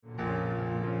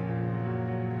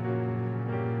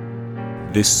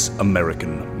This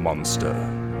American Monster.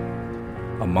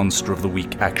 A Monster of the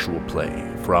Week actual play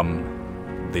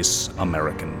from This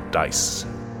American Dice.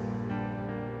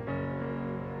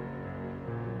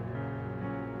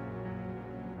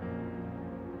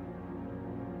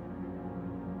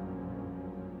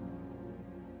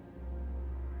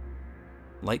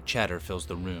 Light chatter fills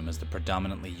the room as the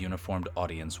predominantly uniformed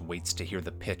audience waits to hear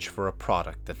the pitch for a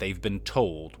product that they've been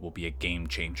told will be a game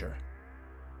changer.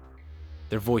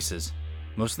 Their voices,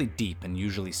 mostly deep and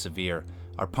usually severe,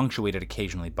 are punctuated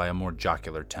occasionally by a more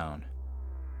jocular tone.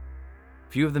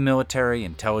 Few of the military,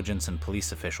 intelligence, and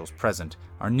police officials present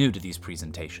are new to these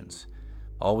presentations.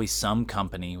 Always some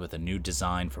company with a new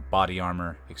design for body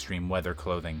armor, extreme weather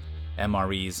clothing,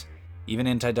 MREs, even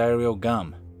antidiarrheal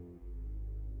gum.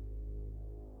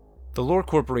 The Lore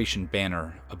Corporation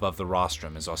banner above the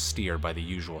rostrum is austere by the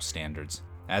usual standards,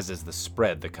 as is the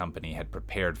spread the company had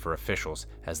prepared for officials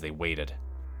as they waited.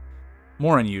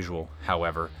 More unusual,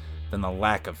 however, than the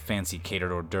lack of fancy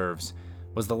catered hors d'oeuvres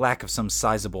was the lack of some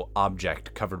sizable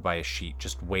object covered by a sheet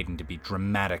just waiting to be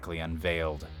dramatically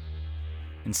unveiled.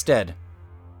 Instead,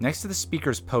 next to the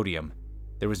speaker's podium,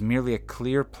 there was merely a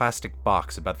clear plastic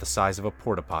box about the size of a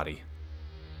porta-potty.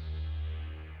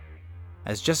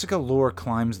 As Jessica Lore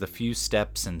climbs the few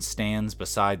steps and stands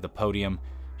beside the podium,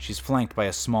 she's flanked by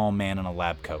a small man in a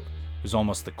lab coat, who's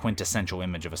almost the quintessential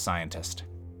image of a scientist.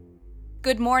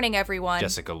 Good morning, everyone,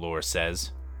 Jessica Lore says.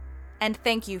 And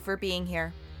thank you for being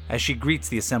here. As she greets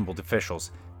the assembled officials,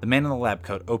 the man in the lab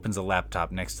coat opens a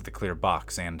laptop next to the clear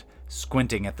box and,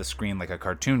 squinting at the screen like a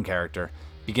cartoon character,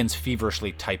 begins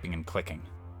feverishly typing and clicking.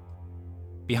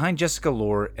 Behind Jessica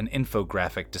Lore, an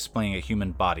infographic displaying a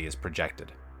human body is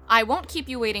projected. I won't keep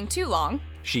you waiting too long,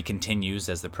 she continues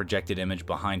as the projected image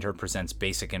behind her presents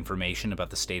basic information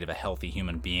about the state of a healthy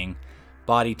human being: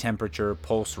 body temperature,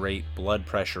 pulse rate, blood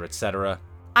pressure, etc.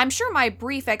 I'm sure my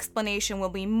brief explanation will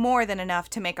be more than enough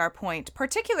to make our point,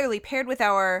 particularly paired with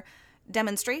our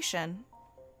demonstration.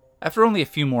 After only a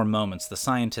few more moments, the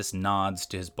scientist nods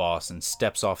to his boss and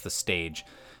steps off the stage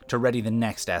to ready the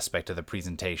next aspect of the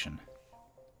presentation.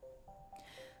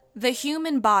 The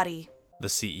human body, the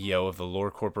CEO of the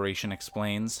Lore Corporation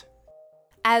explains.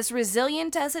 As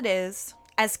resilient as it is,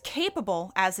 as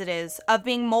capable as it is of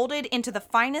being molded into the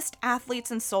finest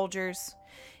athletes and soldiers,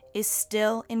 is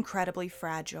still incredibly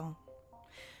fragile.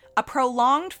 A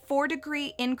prolonged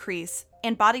 4-degree increase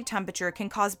in body temperature can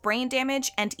cause brain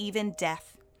damage and even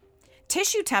death.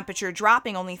 Tissue temperature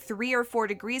dropping only 3 or 4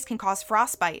 degrees can cause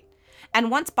frostbite, and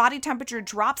once body temperature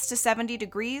drops to 70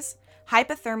 degrees,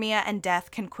 hypothermia and death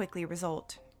can quickly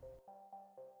result.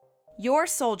 Your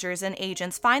soldiers and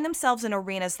agents find themselves in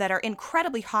arenas that are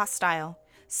incredibly hostile.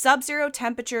 Sub-zero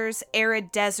temperatures,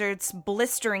 arid deserts,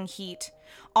 blistering heat.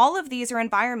 All of these are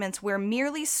environments where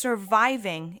merely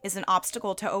surviving is an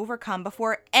obstacle to overcome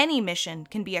before any mission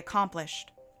can be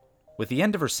accomplished. With the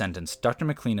end of her sentence, Dr.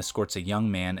 McLean escorts a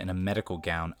young man in a medical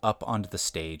gown up onto the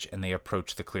stage and they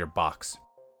approach the clear box.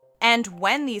 And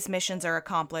when these missions are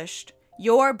accomplished,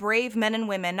 your brave men and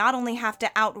women not only have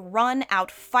to outrun,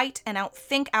 outfight, and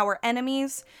outthink our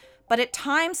enemies, but at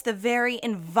times the very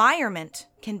environment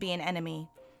can be an enemy.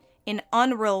 An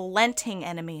unrelenting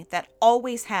enemy that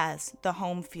always has the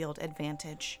home field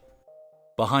advantage.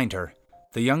 Behind her,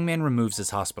 the young man removes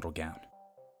his hospital gown.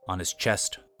 On his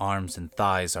chest, arms, and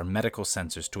thighs are medical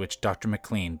sensors to which Dr.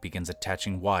 McLean begins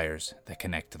attaching wires that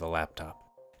connect to the laptop.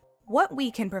 What we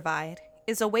can provide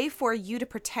is a way for you to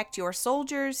protect your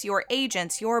soldiers, your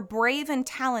agents, your brave and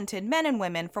talented men and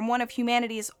women from one of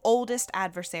humanity's oldest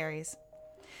adversaries.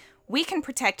 We can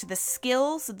protect the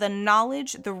skills, the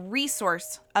knowledge, the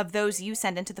resource of those you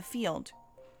send into the field.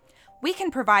 We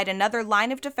can provide another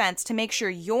line of defense to make sure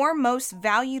your most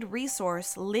valued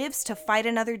resource lives to fight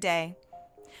another day,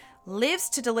 lives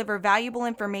to deliver valuable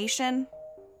information,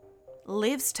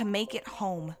 lives to make it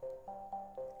home.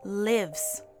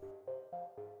 Lives.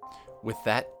 With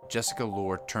that, Jessica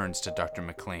Lore turns to Dr.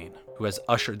 McLean, who has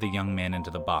ushered the young man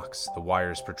into the box, the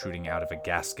wires protruding out of a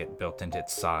gasket built into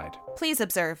its side. Please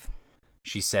observe,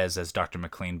 she says as Dr.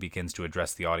 McLean begins to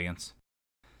address the audience.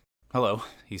 Hello,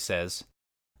 he says.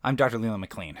 I'm Dr. Leland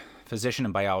McLean, physician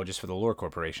and biologist for the Lore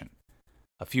Corporation.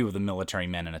 A few of the military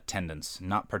men in attendance,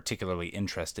 not particularly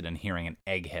interested in hearing an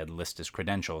egghead list his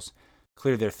credentials,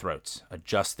 clear their throats,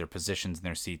 adjust their positions in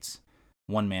their seats.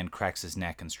 One man cracks his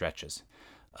neck and stretches.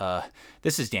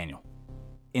 This is Daniel.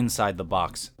 Inside the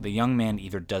box, the young man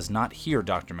either does not hear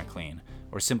Dr. McLean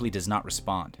or simply does not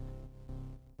respond.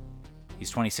 He's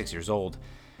 26 years old.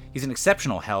 He's in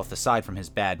exceptional health aside from his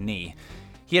bad knee.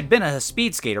 He had been a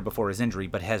speed skater before his injury,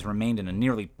 but has remained in a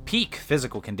nearly peak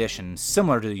physical condition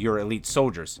similar to your elite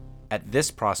soldiers. At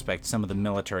this prospect, some of the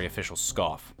military officials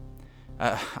scoff.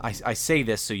 I say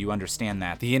this so you understand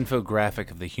that the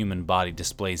infographic of the human body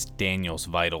displays Daniel's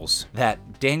vitals,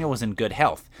 that Daniel was in good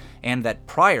health, and that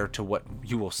prior to what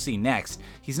you will see next,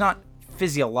 he's not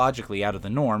physiologically out of the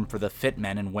norm for the fit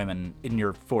men and women in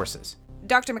your forces.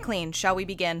 Dr. McLean, shall we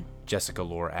begin? Jessica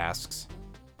Lohr asks.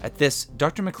 At this,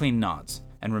 Dr. McLean nods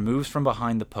and removes from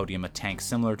behind the podium a tank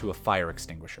similar to a fire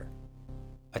extinguisher.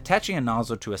 Attaching a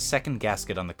nozzle to a second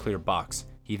gasket on the clear box,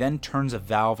 he then turns a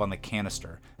valve on the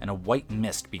canister, and a white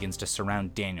mist begins to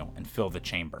surround Daniel and fill the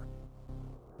chamber.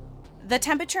 The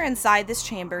temperature inside this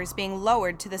chamber is being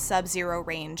lowered to the sub-zero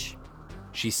range,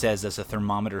 she says as a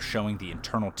thermometer showing the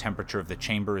internal temperature of the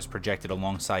chamber is projected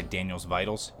alongside Daniel's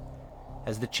vitals.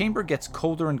 As the chamber gets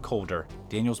colder and colder,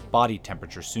 Daniel's body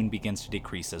temperature soon begins to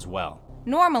decrease as well.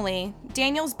 Normally,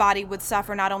 Daniel's body would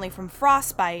suffer not only from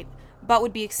frostbite, but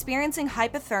would be experiencing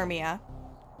hypothermia.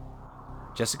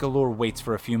 Jessica Lohr waits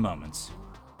for a few moments.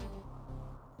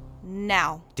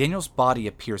 Now. Daniel's body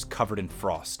appears covered in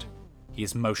frost. He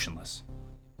is motionless.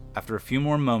 After a few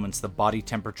more moments, the body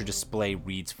temperature display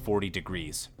reads 40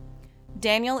 degrees.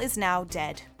 Daniel is now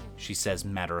dead, she says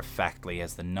matter-of-factly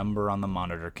as the number on the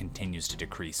monitor continues to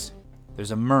decrease. There's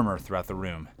a murmur throughout the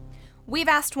room. We've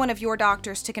asked one of your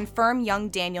doctors to confirm young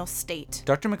Daniel's state.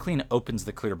 Dr. McLean opens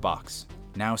the clear box,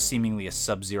 now seemingly a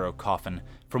sub-zero coffin,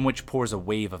 from which pours a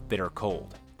wave of bitter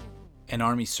cold. An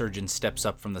army surgeon steps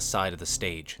up from the side of the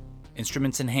stage.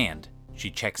 Instruments in hand, she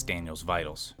checks Daniel's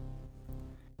vitals.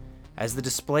 As the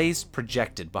displays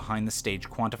projected behind the stage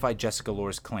quantify Jessica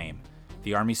Lohr's claim,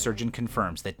 the army surgeon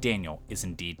confirms that Daniel is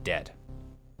indeed dead.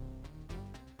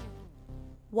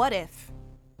 What if,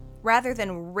 rather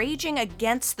than raging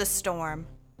against the storm,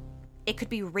 it could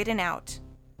be ridden out?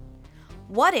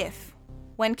 What if,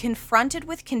 when confronted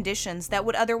with conditions that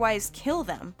would otherwise kill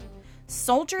them,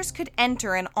 soldiers could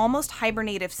enter an almost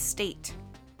hibernative state?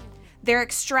 Their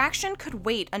extraction could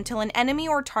wait until an enemy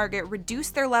or target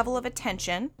reduced their level of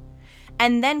attention,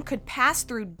 and then could pass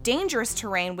through dangerous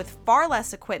terrain with far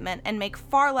less equipment and make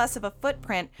far less of a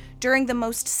footprint during the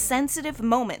most sensitive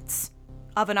moments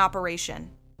of an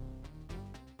operation.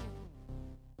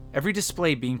 Every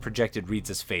display being projected reads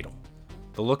as fatal.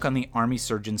 The look on the army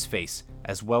surgeon's face,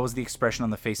 as well as the expression on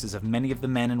the faces of many of the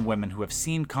men and women who have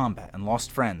seen combat and lost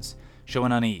friends, show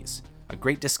an unease, a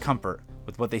great discomfort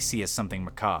with what they see as something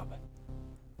macabre.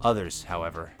 Others,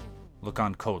 however, look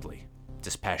on coldly,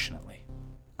 dispassionately.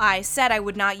 I said I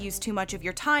would not use too much of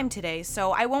your time today,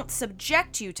 so I won't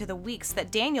subject you to the weeks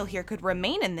that Daniel here could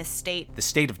remain in this state. The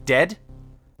state of dead?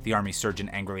 The army surgeon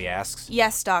angrily asks.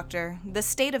 Yes, doctor, the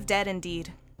state of dead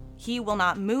indeed. He will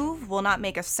not move, will not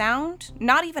make a sound,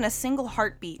 not even a single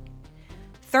heartbeat.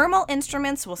 Thermal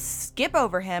instruments will skip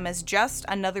over him as just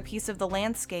another piece of the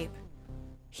landscape.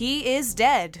 He is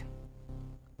dead.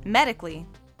 Medically,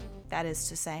 that is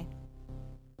to say.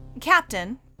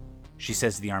 Captain, she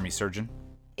says to the army surgeon,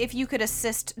 if you could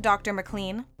assist Dr.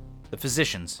 McLean. The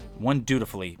physicians, one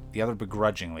dutifully, the other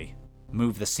begrudgingly,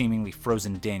 move the seemingly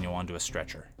frozen Daniel onto a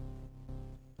stretcher.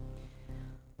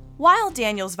 While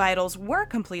Daniel's vitals were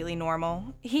completely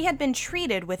normal, he had been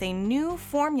treated with a new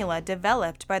formula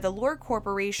developed by the Lohr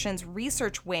Corporation's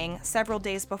research wing several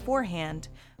days beforehand,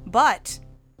 but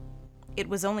it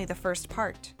was only the first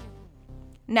part.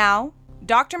 Now,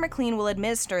 Dr. McLean will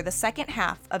administer the second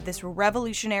half of this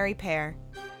revolutionary pair.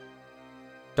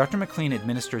 Dr. McLean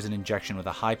administers an injection with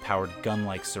a high-powered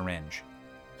gun-like syringe.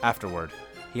 Afterward,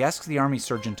 he asks the army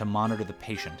surgeon to monitor the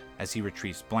patient as he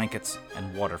retrieves blankets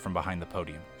and water from behind the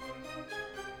podium.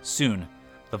 Soon,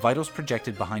 the vitals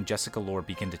projected behind Jessica Lohr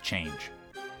begin to change,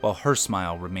 while her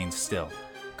smile remains still,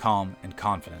 calm and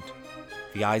confident.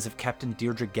 The eyes of Captain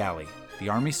Deirdre Galley, the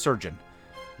army surgeon,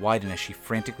 widen as she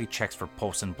frantically checks for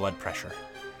pulse and blood pressure.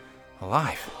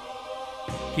 Alive!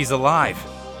 He's alive!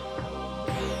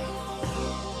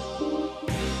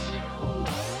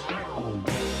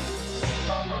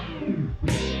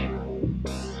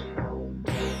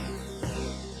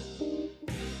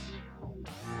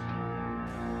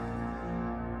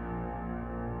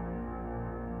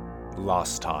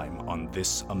 Last time on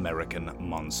This American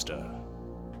Monster.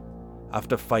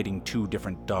 After fighting two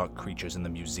different dark creatures in the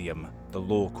museum, the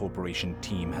Lohr Corporation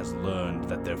team has learned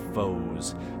that their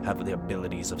foes have the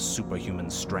abilities of superhuman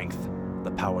strength,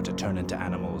 the power to turn into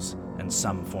animals, and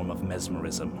some form of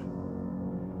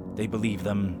mesmerism. They believe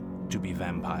them to be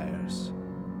vampires.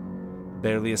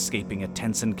 Barely escaping a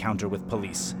tense encounter with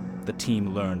police, the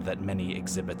team learned that many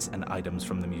exhibits and items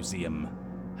from the museum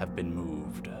have been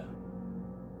moved.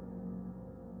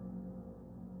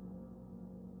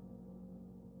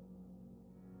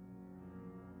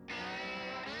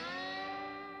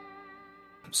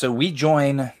 So we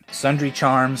join Sundry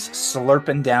Charms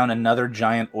slurping down another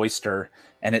giant oyster,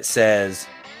 and it says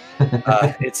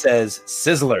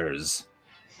Sizzlers,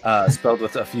 spelled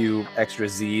with a few extra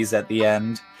Z's at the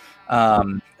end.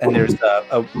 And there's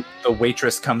the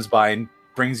waitress comes by and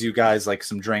brings you guys like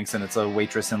some drinks, and it's a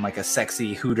waitress in like a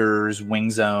sexy Hooters Wing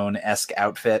Zone-esque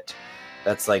outfit.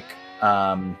 That's like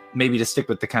maybe to stick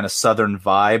with the kind of southern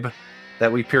vibe that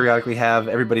we periodically have.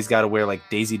 Everybody's got to wear like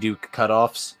Daisy Duke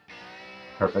cutoffs.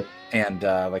 Perfect. And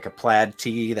like a plaid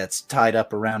tee that's tied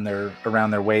up around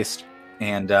their waist.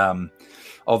 And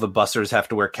all the bussers have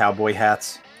to wear cowboy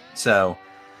hats. So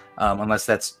unless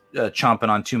that's chomping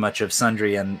on too much of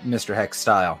Sundry and Mr. Heck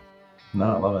style.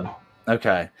 No, I love it.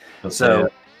 Okay. So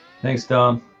thanks,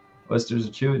 Don. Oysters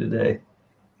are chewy today.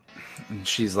 And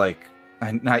she's like,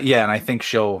 yeah, and I think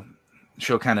she'll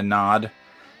kind of nod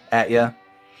at you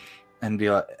and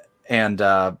be like, and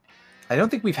I don't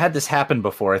think we've had this happen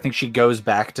before. I think she goes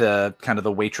back to kind of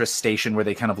the waitress station where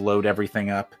they kind of load everything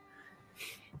up.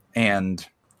 And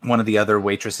one of the other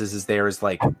waitresses is there is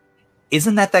like,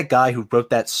 isn't that guy who wrote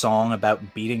that song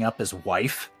about beating up his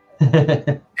wife?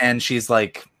 And she's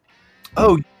like,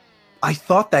 oh, I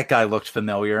thought that guy looked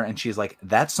familiar. And she's like,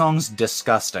 that song's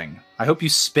disgusting. I hope you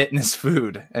spit in his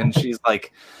food. And she's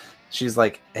like,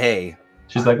 hey.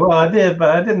 She's like, well, I did,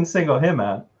 but I didn't single him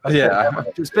out. Yeah, I'm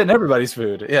spitting everybody's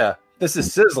food. Yeah, this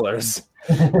is Sizzlers.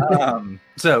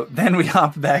 So then we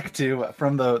hop back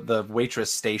from the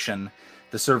waitress station,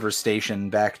 the server station,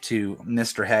 back to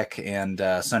Mr. Heck and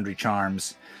Sundry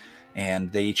Charms,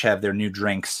 and they each have their new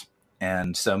drinks.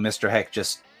 And so Mr. Heck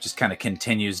just kind of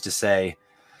continues to say,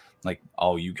 like,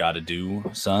 all you got to do,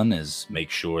 son, is make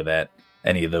sure that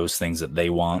any of those things that they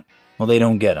want, well, they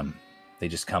don't get them. They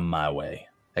just come my way.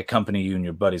 That company you and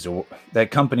your buddies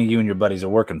are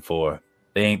working for,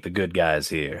 they ain't the good guys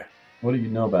here. What do you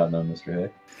know about them, Mr.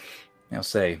 Heck? He'll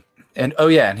say, and oh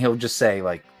yeah, and he'll just say,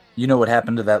 like, you know what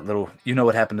happened to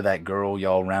that girl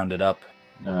y'all rounded up?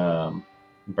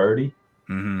 Birdie?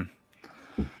 Mm-hmm.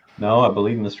 No, I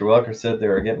believe Mr. Welker said they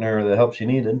were getting her the help she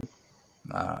needed.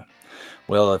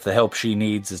 Well, if the help she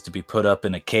needs is to be put up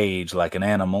in a cage like an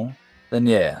animal, then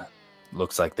yeah,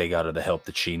 looks like they got her the help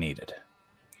that she needed.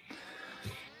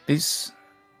 These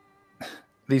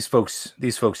folks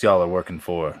y'all are working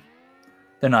for,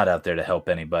 they're not out there to help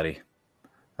anybody.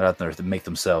 They're out there to make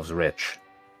themselves rich.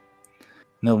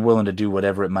 And they're willing to do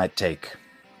whatever it might take,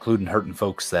 including hurting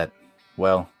folks that,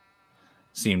 well,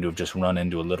 seem to have just run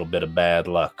into a little bit of bad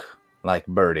luck. Like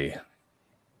Birdie.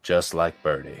 Just like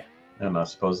Birdie. And I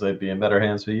suppose they'd be in better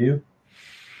hands with you?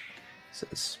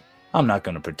 Says, I'm not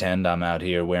going to pretend I'm out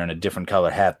here wearing a different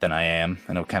color hat than I am,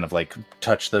 and he'll kind of like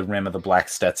touch the rim of the black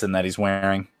Stetson that he's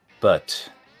wearing. But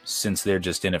since they're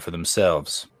just in it for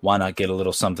themselves, why not get a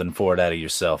little something for it out of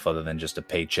yourself other than just a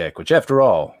paycheck, which after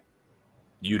all,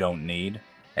 you don't need.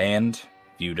 And if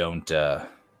you don't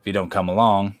come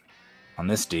along on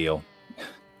this deal,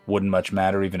 wouldn't much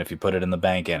matter even if you put it in the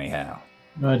bank anyhow.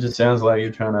 Well, it just sounds like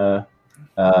you're trying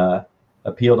to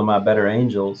appeal to my better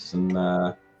angels and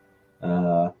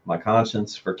my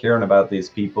conscience for caring about these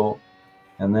people,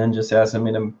 and then just asking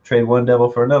me to trade one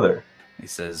devil for another. He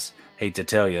says, hate to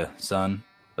tell you, son,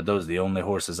 but those are the only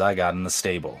horses I got in the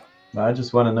stable. I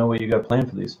just want to know what you got planned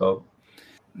for these folk.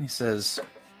 He says,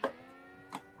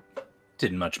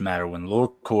 didn't much matter when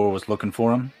Lorcor was looking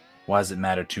for him. Why does it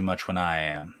matter too much when I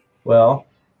am? Well,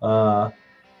 on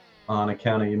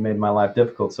account of you made my life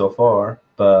difficult so far,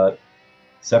 but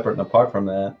separate and apart from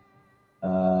that,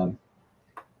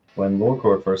 when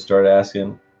Lorcor first started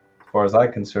asking, as far as I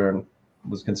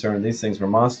was concerned, these things were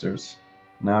monsters.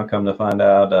 Now come to find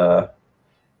out,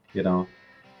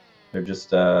 they're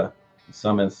just, in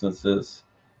some instances,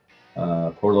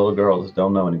 poor little girls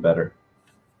don't know any better.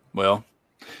 Well,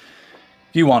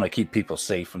 if you want to keep people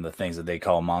safe from the things that they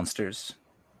call monsters,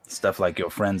 stuff like your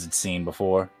friends had seen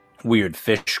before, weird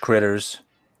fish critters,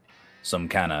 some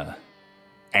kind of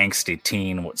angsty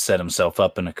teen what set himself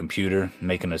up in a computer,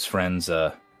 making his friends,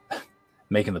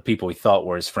 making the people he thought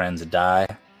were his friends die.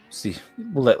 See,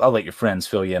 I'll let your friends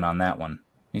fill you in on that one.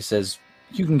 He says,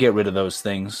 you can get rid of those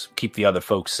things, keep the other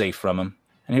folks safe from them.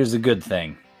 And here's the good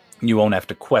thing. You won't have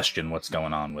to question what's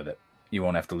going on with it. You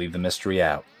won't have to leave the mystery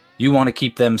out. You want to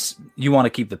keep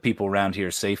the people around here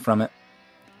safe from it.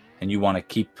 And you want to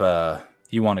keep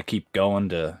going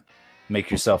to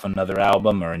make yourself another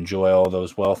album or enjoy all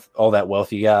that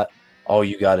wealth you got. All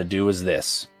you got to do is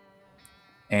this.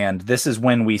 And this is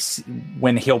when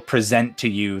he'll present to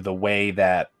you the way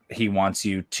that he wants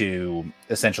you to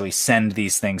essentially send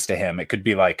these things to him. It could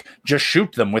be like, just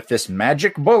shoot them with this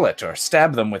magic bullet, or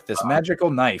stab them with this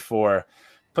magical knife, or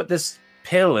put this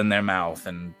pill in their mouth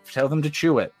and tell them to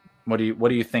chew it. What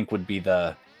do you think would be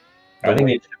the I think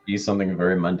it should be something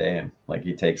very mundane. Like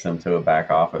he takes them to a back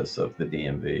office of the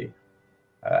DMV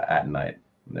at night.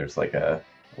 And there's like a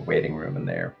waiting room in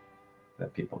there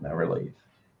that people never leave.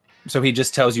 So he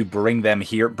just tells you bring them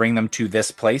here, bring them to this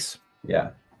place?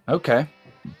 Yeah. Okay.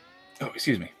 Oh,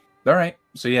 excuse me. All right.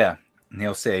 So yeah, and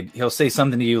he'll say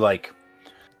something to you like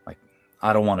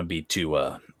I don't want to be too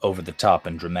over the top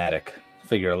and dramatic.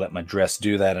 Figure I'll let my dress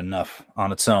do that enough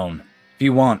on its own. If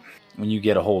you want, when you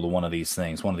get a hold of one of these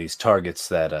things, one of these targets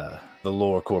that the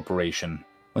Lore Corporation,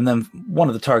 one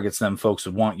of the targets them folks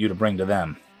would want you to bring to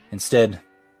them, instead,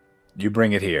 you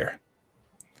bring it here.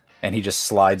 And he just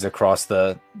slides across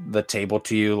the table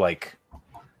to you like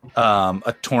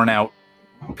a torn out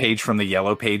page from the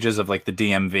yellow pages of like the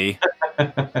DMV.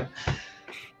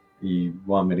 You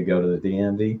want me to go to the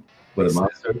DMV with a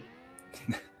monster?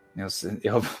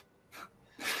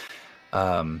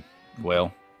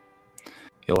 Well,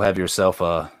 you'll have yourself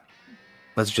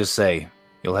let's just say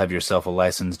you'll have yourself a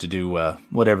license to do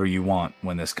whatever you want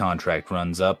when this contract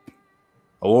runs up.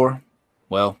 Or,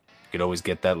 well, you could always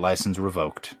get that license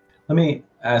revoked. Let me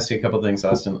ask you a couple things,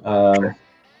 Austin. Sure.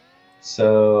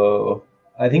 So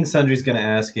I think Sundry's going to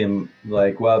ask him,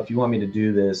 like, well, if you want me to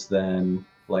do this, then,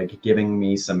 like, giving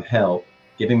me some help,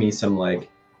 giving me some, like,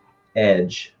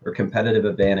 edge or competitive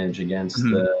advantage against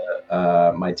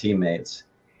my teammates,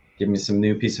 give me some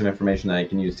new piece of information that I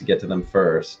can use to get to them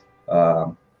first,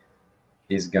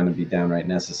 is going to be downright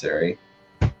necessary.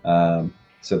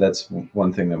 So that's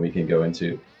one thing that we can go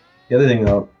into. The other thing,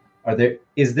 though,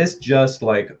 is this just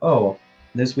like, oh,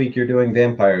 this week you're doing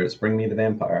vampires, bring me the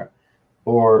vampire?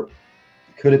 Or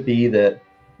could it be that,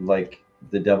 like,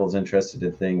 the devil's interested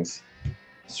in things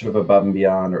sort of above and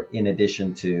beyond or in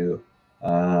addition to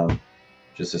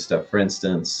just this stuff? For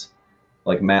instance,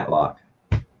 like Matlock.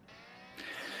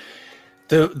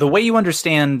 The way you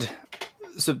understand,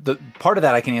 so the part of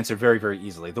that I can answer very, very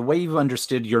easily. The way you've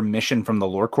understood your mission from the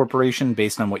Lore Corporation,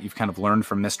 based on what you've kind of learned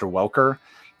from Mr. Welker,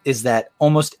 is that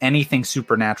almost anything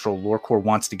supernatural Lore Corps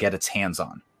wants to get its hands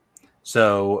on.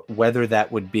 So whether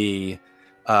that would be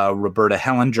Roberta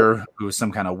Hellinger, who is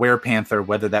some kind of werepanther,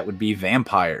 whether that would be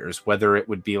vampires, whether it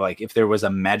would be like if there was a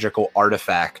magical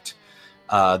artifact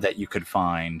that you could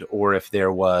find, or if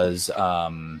there was,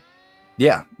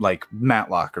 like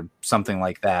Matlock or something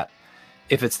like that.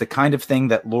 If it's the kind of thing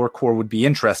that Lore Corps would be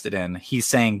interested in, he's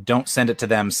saying, don't send it to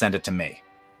them, send it to me.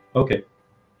 Okay.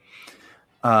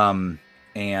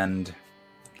 And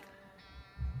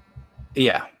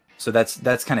yeah, so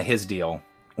that's kind of his deal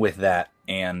with that.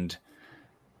 And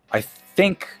I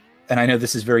think, and I know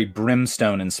this is very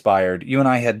Brimstone inspired, you and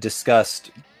I had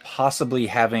discussed possibly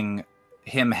having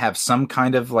him have some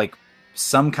kind of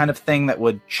thing that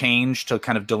would change to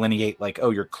kind of delineate like,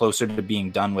 oh, you're closer to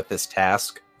being done with this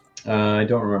task. I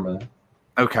don't remember that.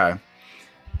 Okay.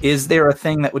 Is there a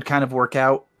thing that would kind of work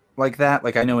out like that?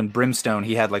 Like I know in Brimstone,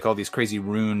 he had like all these crazy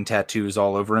rune tattoos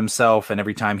all over himself. And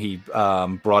every time he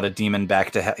brought a demon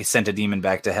back to he sent a demon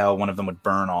back to hell, one of them would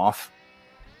burn off.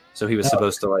 So he was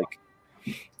supposed to like,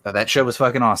 that show was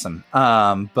fucking awesome.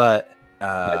 But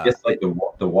I guess like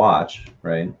the watch,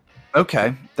 right?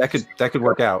 Okay. That could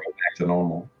work out. Back to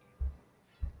normal.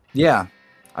 Yeah.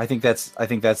 I think that's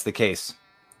the case.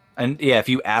 And yeah, if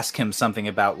you ask him something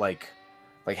about like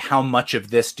how much of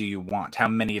this do you want? How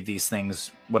many of these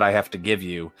things would I have to give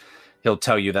you? He'll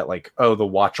tell you that like, oh, the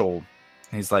watch will.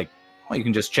 He's like, well, you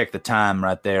can just check the time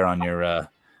right there on your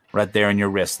right there in your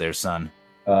wrist, there, son.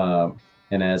 And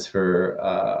as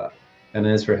for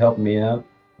helping me out,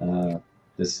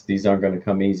 these aren't going to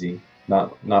come easy.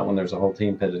 Not when there's a whole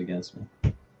team pitted against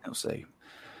me. He'll say,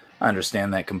 I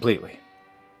understand that completely.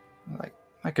 Like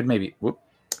I could maybe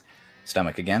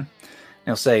stomach again.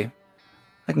 He'll say,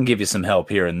 I can give you some help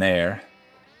here and there,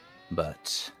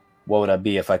 but what would I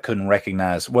be if I couldn't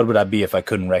recognize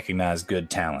good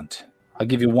talent? I'll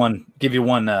give you one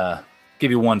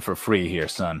for free here,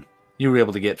 son. You were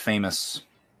able to get famous.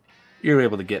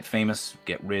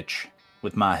 Get rich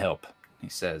with my help. He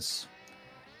says,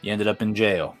 you ended up in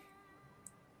jail.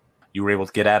 You were able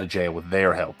to get out of jail with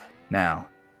their help. Now,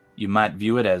 you might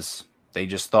view it as they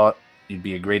just thought you'd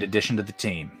be a great addition to the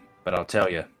team. But I'll tell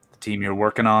you, the team you're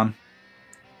working on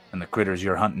and the critters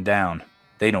you're hunting down,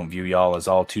 they don't view y'all as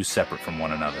all too separate from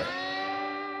one another.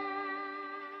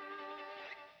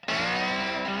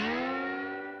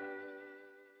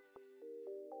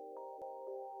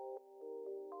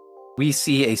 We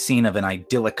see a scene of an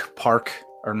idyllic park,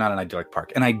 or not an idyllic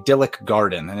park, an idyllic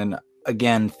garden. And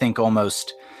again, think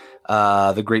almost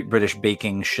the Great British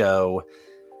Baking Show,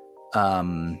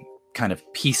 kind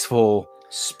of peaceful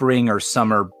spring or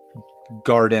summer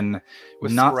garden.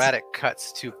 With not sporadic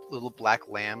cuts to little black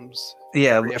lambs.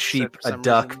 Yeah, every a episode sheep, for a some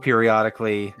duck reason.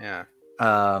 periodically. Yeah.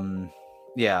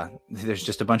 Yeah, there's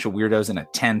just a bunch of weirdos in a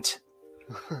tent,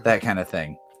 that kind of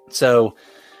thing. So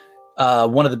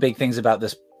one of the big things about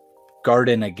this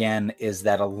garden, again, is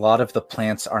that a lot of the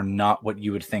plants are not what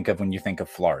you would think of when you think of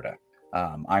Florida.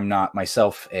 I'm not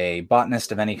myself a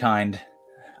botanist of any kind.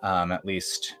 At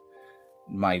least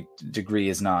my degree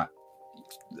is not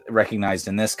recognized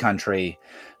in this country.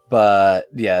 But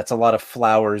yeah, it's a lot of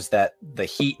flowers that the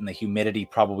heat and the humidity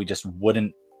probably just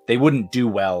wouldn't do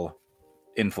well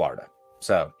in Florida.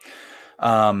 So,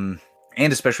 and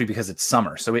especially because it's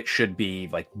summer, so it should be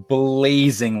like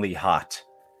blazingly hot.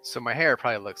 So my hair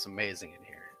probably looks amazing in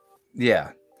here.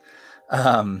 Yeah.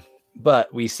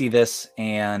 But we see this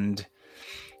and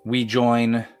we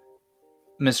join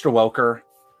Mr. Welker,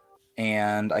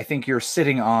 and I think you're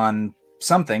sitting on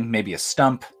something, maybe a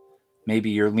stump,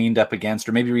 maybe you're leaned up against,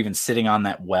 or maybe you're even sitting on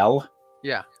that well.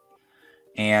 Yeah.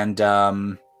 And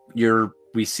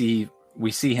we see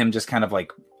him just kind of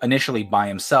like initially by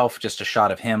himself, just a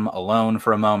shot of him alone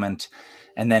for a moment.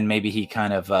 And then maybe he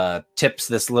kind of tips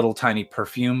this little tiny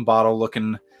perfume bottle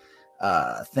looking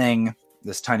thing,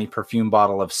 this tiny perfume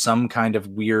bottle of some kind of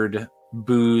weird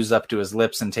booze up to his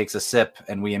lips and takes a sip.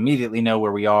 And we immediately know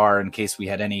where we are in case we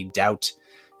had any doubt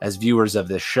as viewers of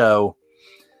this show.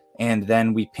 And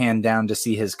then we pan down to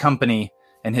see his company,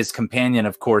 and his companion,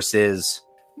 of course, is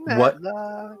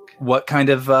Matlock. what kind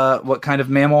of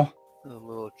mammal? A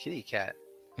little kitty cat.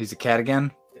 He's a cat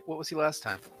again. What was he last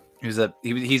time?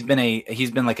 He's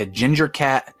been like a ginger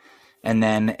cat, and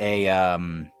then a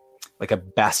like a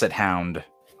basset hound.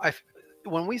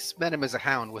 When we met him as a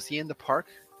hound, was he in the park?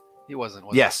 He wasn't.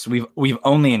 Was Yes, we've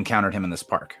only encountered him in this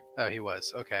park. he? Oh, he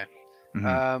was. Okay.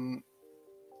 Mhm.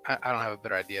 I don't have a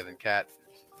better idea than cat.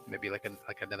 Maybe like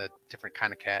another different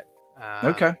kind of cat.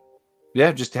 Okay.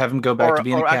 Yeah, just to have him go back to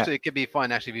being a cat. Actually, it could be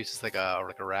fun. Actually, if he's just like a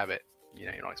rabbit. You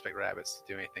don't expect rabbits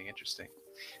to do anything interesting.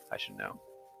 I should know.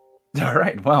 All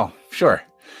right. Well, sure.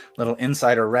 Little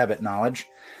insider rabbit knowledge.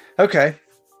 Okay.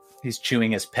 He's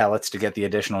chewing his pellets to get the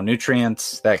additional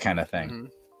nutrients, that kind of thing.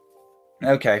 Mm-hmm.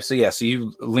 Okay. So yeah, so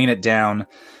you lean it down,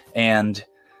 and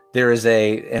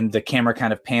and the camera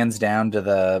kind of pans down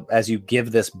to as you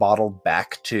give this bottle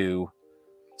back to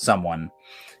someone,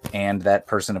 and that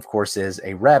person, of course, is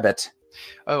a rabbit.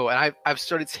 Oh, and I've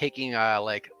started taking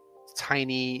like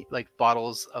tiny like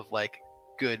bottles of like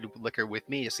good liquor with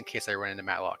me just in case I run into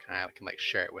Matlock and I can like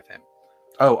share it with him.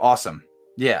 Oh, awesome.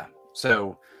 Yeah.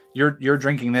 So you're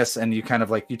drinking this, and you kind of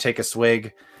like you take a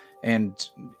swig, and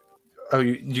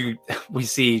we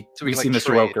see Mr.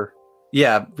 trade. Welker.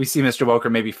 Yeah, we see Mr.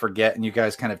 Welker maybe forget, and you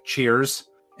guys kind of cheers,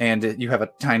 and you have a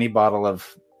tiny bottle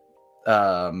of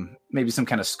maybe some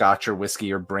kind of scotch or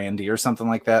whiskey or brandy or something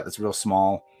like that that's real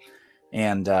small.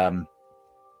 And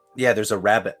yeah, there's a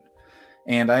rabbit,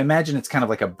 and I imagine it's kind of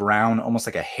like a brown, almost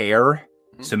like a hare.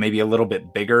 Mm-hmm. So maybe a little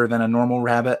bit bigger than a normal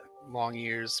rabbit. Long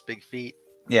ears, big feet.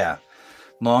 Yeah,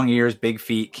 long ears, big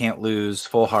feet, can't lose,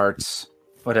 full hearts,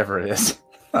 whatever it is.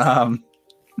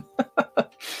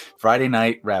 Friday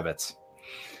night rabbits.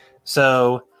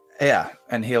 So yeah,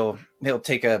 and he'll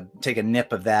take a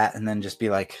nip of that, and then just be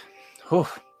like,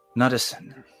 "Oh, not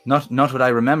what I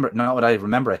remember, not what I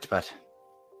remember it, but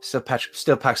still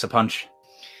packs a punch."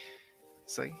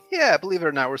 It's like, yeah, believe it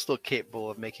or not, we're still capable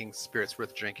of making spirits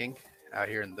worth drinking out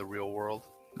here in the real world.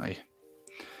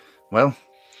 Well,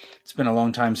 it's been a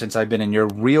long time since I've been in your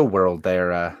real world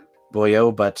there,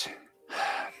 boyo, but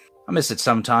I miss it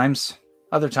sometimes.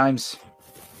 Other times,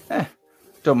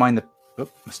 don't mind the... Oh,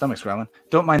 my stomach's growling.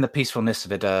 Don't mind the peacefulness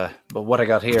of it, but what I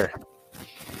got here...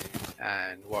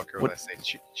 And Walker will say,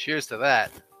 cheers to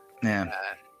that. Yeah.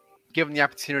 Given the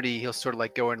opportunity, he'll sort of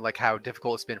like go into like how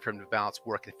difficult it's been for him to balance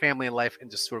work and family and life,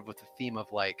 and just sort of with the theme of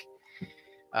like,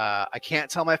 I can't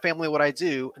tell my family what I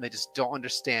do, and they just don't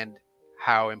understand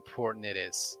how important it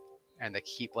is, and they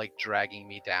keep like dragging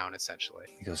me down, essentially.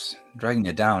 He goes, dragging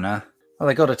you down, huh? Well,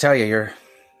 I got to tell you,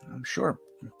 I'm sure,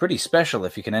 pretty special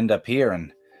if you can end up here,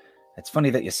 and it's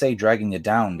funny that you say dragging you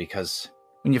down, because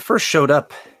when you first showed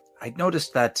up, I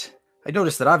noticed that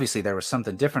obviously there was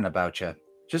something different about you.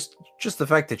 Just the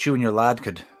fact that you and your lad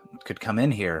could come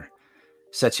in here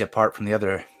sets you apart from the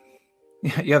other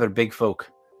big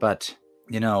folk. But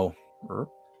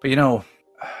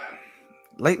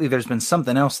lately there's been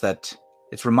something else that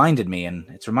it's reminded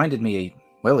me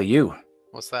well of you.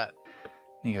 What's that?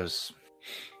 He goes,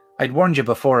 I'd warned you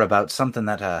before about something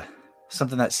that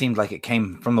seemed like it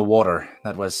came from the water,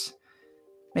 that was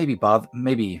maybe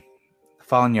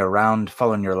following your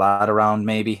lad around,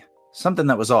 maybe something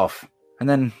that was off. And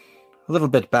then a little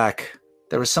bit back,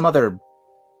 there was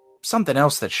something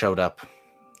else that showed up.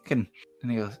 And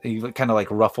he kind of like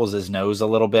ruffles his nose a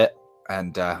little bit,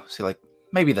 and see, like,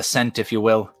 maybe the scent, if you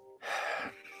will.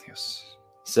 He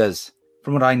says,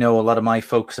 from what I know, a lot of my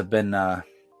folks have been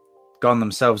gone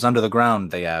themselves under the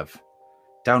ground. They have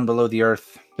down below the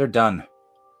earth. They're done.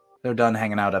 They're done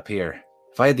hanging out up here.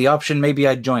 If I had the option, maybe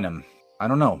I'd join them. I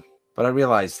don't know, but I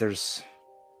realize there's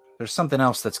something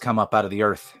else that's come up out of the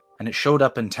earth, and it showed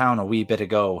up in town a wee bit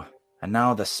ago, and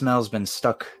now the smell's been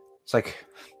stuck. It's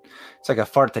like a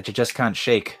fart that you just can't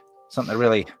shake. Something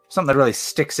that really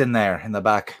sticks in there in the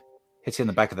back, hits you in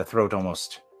the back of the throat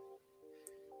almost.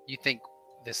 You think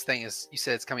this thing is? You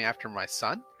said it's coming after my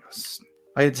son.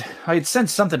 I had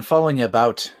sensed something following you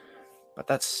about, but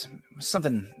that's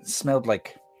something smelled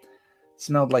like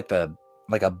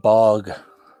a bog,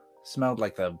 smelled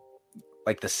like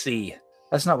the sea.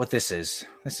 That's not what this is.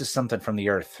 This is something from the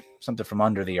earth, something from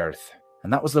under the earth.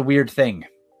 And that was the weird thing.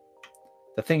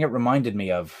 The thing it reminded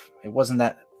me of, it wasn't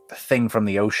that thing from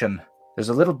the ocean. There's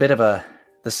a little bit of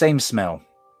the same smell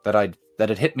that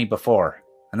had hit me before,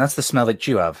 and that's the smell that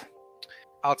you have.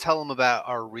 I'll tell him about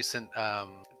our recent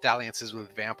dalliances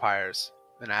with vampires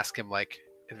and ask him, like,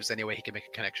 if there's any way he can make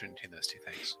a connection between those two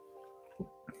things.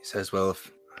 He says, well,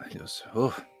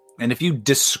 and if you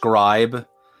describe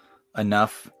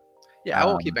enough... Yeah, I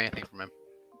won't keep anything from him.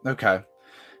 Okay.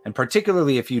 And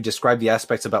particularly if you describe the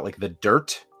aspects about, like, the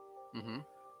dirt,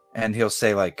 and he'll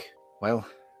say, like, well,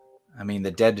 I mean,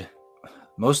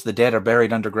 most of the dead are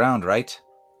buried underground, right?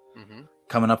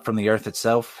 Coming up from the earth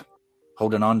itself,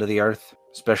 holding on to the earth,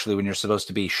 especially when you're supposed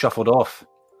to be shuffled off.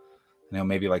 You know,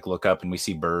 maybe, like, look up and we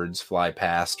see birds fly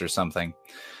past or something.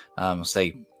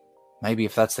 Say, maybe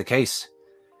if that's the case,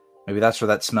 maybe that's where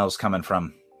that smell's coming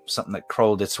from. Something that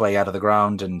crawled its way out of the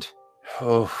ground and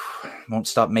won't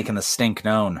stop making the stink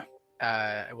known.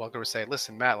 Walker would say,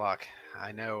 listen, Matlock,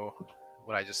 I know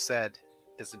what I just said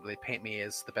doesn't really paint me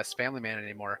as the best family man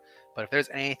anymore, but if there's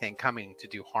anything coming to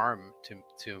do harm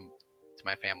to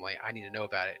my family, I need to know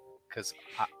about it, because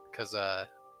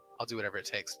I'll do whatever it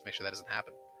takes to make sure that doesn't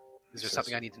happen. Is there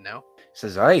something I need to know? He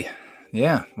says, aye.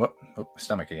 Yeah. What? Oh,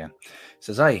 stomach again. He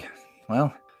says, aye.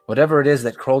 Well, whatever it is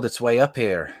that crawled its way up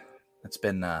here, it's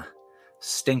been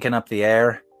stinking up the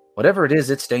air. Whatever it is,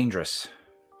 it's dangerous.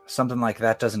 Something like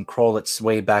that doesn't crawl its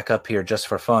way back up here just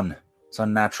for fun. It's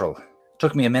unnatural.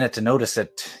 Took me a minute to notice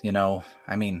it, you know.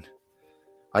 I mean,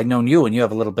 I'd known you, and you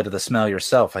have a little bit of the smell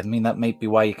yourself. I mean, that may be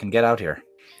why you can get out here.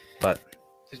 But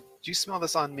did you smell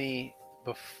this on me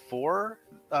before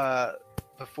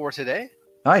today?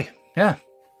 Aye, yeah.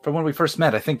 From when we first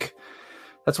met, I think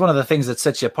that's one of the things that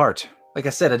sets you apart. Like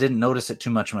I said, I didn't notice it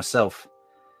too much myself.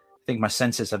 I think my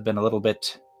senses have been a little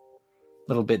bit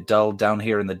dulled down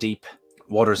here in the deep.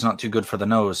 Water's not too good for the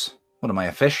nose. What am I,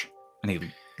 a fish?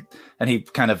 And he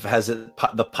kind of has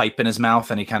the pipe in his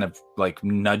mouth, and he kind of like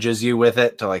nudges you with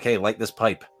it to like, hey, light this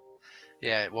pipe.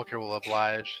 Yeah, Walker will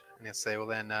oblige, and he'll say, well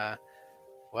then,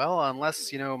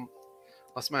 unless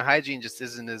my hygiene just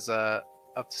isn't as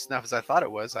up to snuff as I thought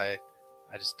it was, I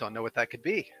just don't know what that could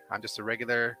be. I'm just a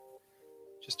regular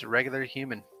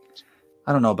human.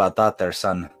 I don't know about that there,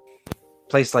 son.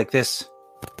 Place like this,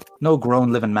 no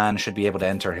grown living man should be able to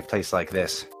enter a place like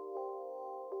this.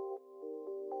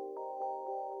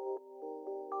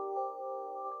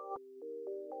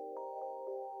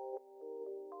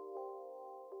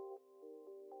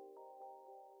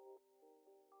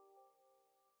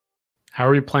 How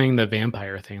are we playing the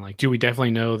vampire thing? Like, do we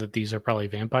definitely know that these are probably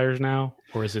vampires now?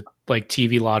 Or is it like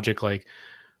TV logic, like,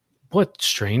 what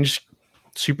strange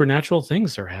supernatural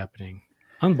things are happening?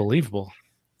 Unbelievable.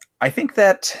 I think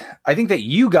that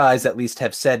you guys at least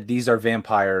have said these are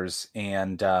vampires,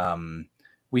 and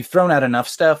we've thrown out enough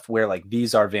stuff where like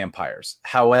these are vampires.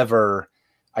 However,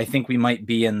 I think we might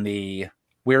be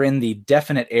we're in the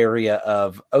definite area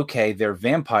of, okay, they're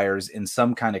vampires in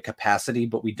some kind of capacity,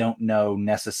 but we don't know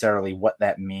necessarily what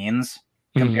that means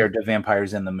compared to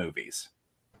vampires in the movies.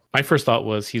 My first thought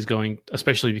was he's going,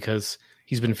 especially because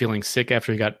he's been feeling sick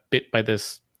after he got bit by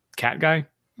this cat guy.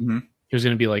 He was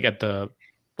going to be like at the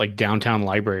downtown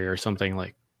library or something.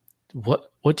 Like, what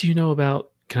do you know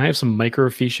about? Can I have some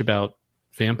microfiche about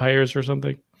vampires or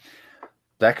something?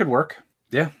 That could work.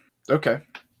 Yeah. Okay.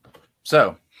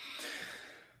 So.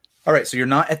 All right, so you're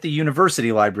not at the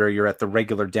university library, you're at the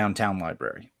regular downtown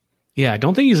library. Yeah, I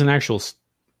don't think he's an actual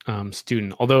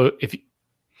student. Although if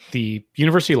the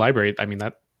university library, I mean,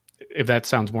 if that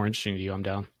sounds more interesting to you, I'm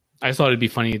down. I just thought it'd be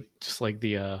funny, just like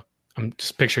I'm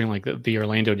just picturing like the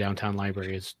Orlando downtown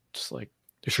library is just like,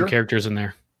 there's some characters in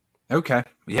there. Okay,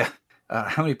 yeah.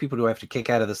 How many people do I have to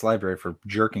kick out of this library for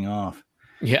jerking off?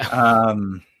 Yeah.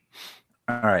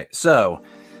 All right, so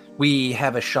we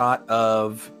have a shot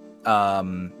of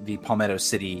the Palmetto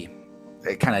City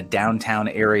kind of downtown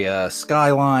area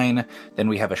skyline. Then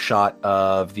we have a shot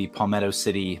of the Palmetto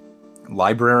City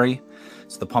Library.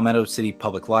 So the Palmetto City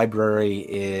Public Library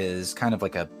is kind of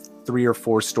like a 3 or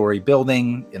 4 story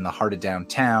building in the heart of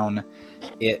downtown.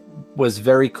 It was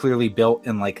very clearly built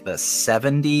in like the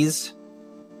 70s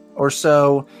or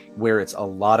so, where it's a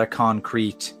lot of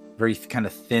concrete, very kind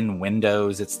of thin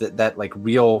windows. It's that like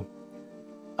real,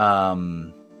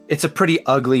 it's a pretty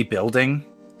ugly building.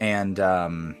 And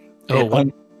I've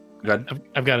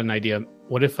got an idea.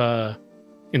 What if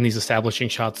in these establishing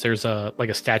shots there's a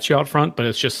statue out front, but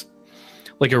it's just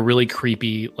like a really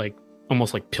creepy, like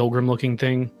almost like pilgrim looking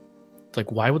thing? It's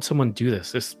like, why would someone do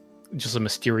this? This just a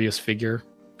mysterious figure.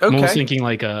 Okay. I'm almost thinking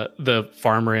like the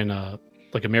farmer in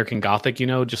like American Gothic,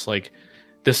 just like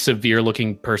this severe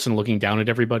looking person looking down at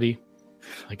everybody.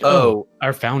 Like,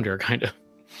 our founder, kind of.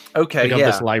 Okay, like, of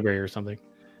this library or something.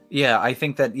 Yeah, I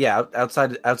think that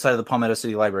outside of the Palmetto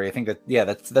City Library, I think that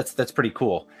that's pretty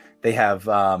cool. They have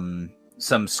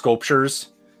some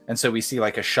sculptures, and so we see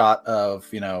like a shot of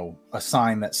a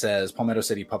sign that says Palmetto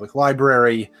City Public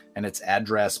Library and its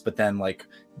address, but then like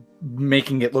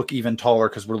making it look even taller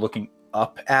because we're looking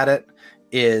up at it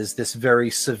is this very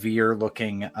severe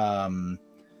looking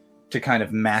to kind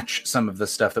of match some of the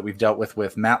stuff that we've dealt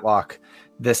with Matlock,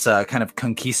 this kind of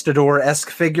conquistador-esque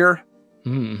figure.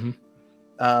 Mm-hmm.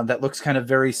 That looks kind of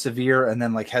very severe, and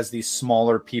then like has these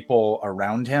smaller people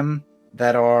around him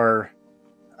that are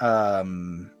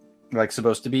like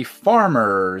supposed to be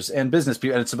farmers and business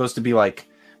people, and it's supposed to be like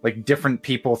different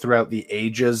people throughout the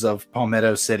ages of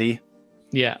Palmetto City.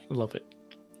 Yeah, I love it.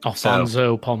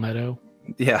 Alfonso Palmetto.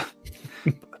 Yeah.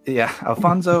 Yeah,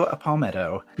 Alfonso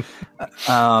Palmetto.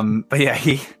 But yeah,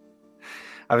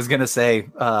 I was gonna say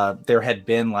there had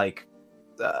been like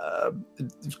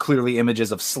clearly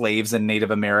images of slaves and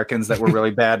Native Americans that were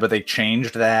really bad, but they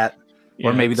changed that. Yeah,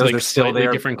 or maybe those like are still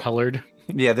there, different colored.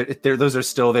 Yeah, those are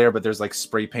still there, but there's like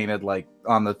spray painted like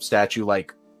on the statue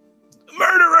like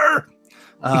murderer.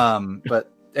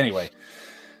 But anyway,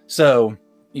 so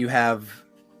you have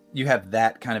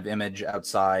that kind of image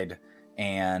outside,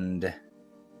 and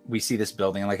we see this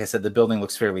building. And like I said, the building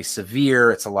looks fairly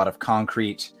severe. It's a lot of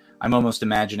concrete. I'm almost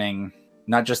imagining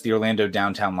not just the Orlando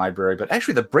Downtown Library, but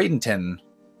actually the Bradenton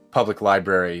Public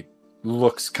Library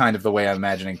looks kind of the way I'm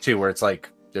imagining too, where it's like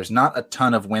there's not a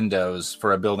ton of windows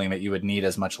for a building that you would need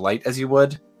as much light as you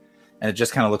would, and it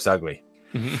just kind of looks ugly.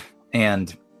 Mm-hmm.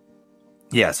 And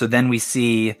yeah, so then we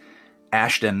see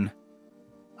Ashton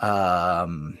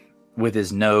with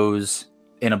his nose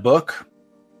in a book,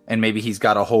 and maybe he's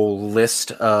got a whole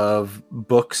list of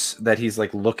books that he's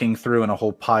like looking through, and a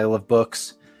whole pile of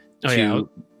books. I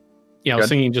was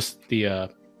thinking just the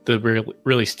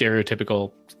really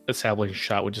stereotypical established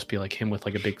shot would just be like him with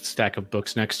like a big stack of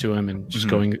books next to him and just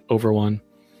going over one.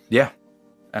 Yeah.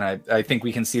 And I think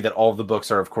we can see that all of the books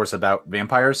are, of course, about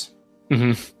vampires.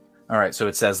 Mm-hmm. All right. So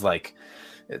it says like,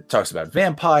 it talks about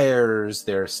vampires.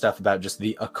 There's stuff about just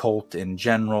the occult in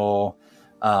general.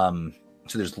 So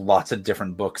there's lots of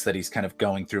different books that he's kind of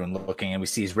going through and looking, and we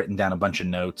see he's written down a bunch of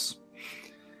notes.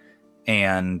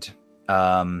 And,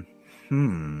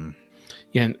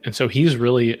 Yeah, and so he's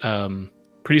really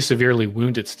pretty severely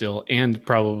wounded still, and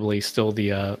probably still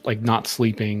the like not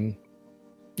sleeping,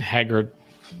 haggard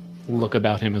look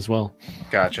about him as well.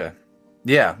 Gotcha.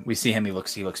 Yeah, we see him. He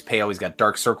looks pale. He's got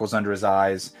dark circles under his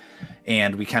eyes,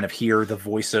 and we kind of hear the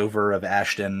voiceover of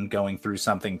Ashton going through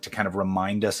something to kind of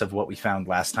remind us of what we found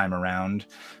last time around,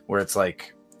 where it's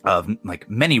like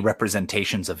many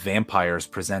representations of vampires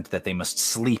present that they must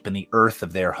sleep in the earth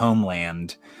of their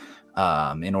homeland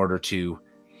in order to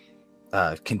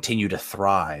continue to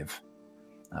thrive.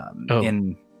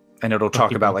 And it'll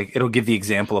talk about like, it'll give the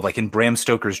example of like in Bram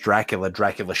Stoker's Dracula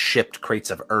shipped crates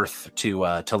of earth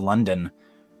to London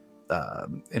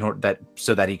in order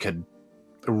so that he could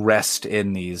rest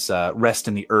in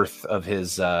the earth of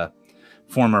his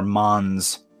former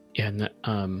Mons. Yeah,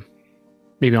 and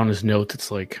maybe on his notes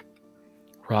it's like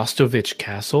Rostovich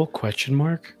Castle ?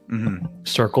 Mm-hmm.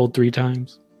 Circled 3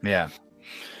 times. Yeah.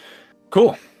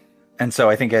 Cool. And so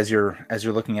I think as you're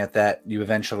looking at that,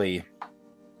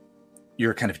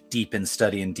 you're kind of deep in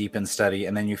study,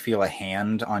 and then you feel a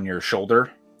hand on your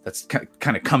shoulder that's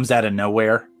kind of comes out of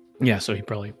nowhere. Yeah, so he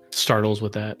probably startles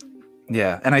with that.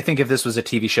 Yeah, and I think if this was a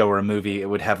TV show or a movie, it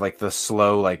would have like the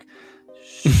slow like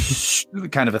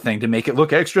kind of a thing to make it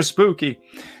look extra spooky.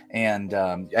 And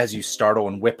as you startle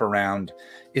and whip around,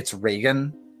 it's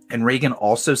Reagan, and Reagan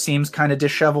also seems kind of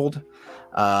disheveled.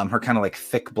 Her kind of like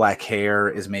thick black hair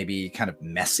is maybe kind of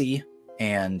messy,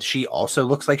 and she also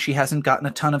looks like she hasn't gotten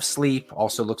a ton of sleep,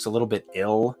 also looks a little bit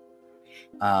ill,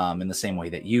 in the same way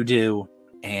that you do.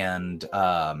 And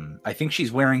I think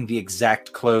she's wearing the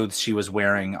exact clothes she was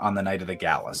wearing on the night of the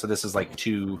gala. So this is like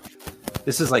 2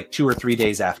 or 3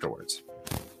 days afterwards.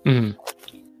 Mhm.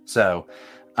 So,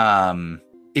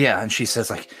 yeah, and she says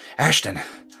like, Ashton,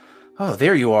 oh,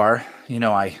 there you are. You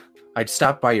know, I'd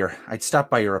stopped by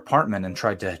your apartment and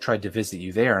tried to visit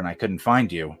you there, and I couldn't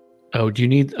find you. Oh, do you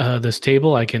need this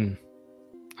table? I can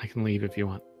leave if you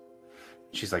want.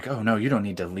 She's like, oh no, you don't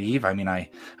need to leave. I mean, I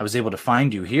was able to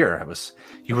find you here.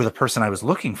 You were the person I was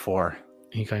looking for.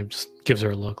 He kind of just gives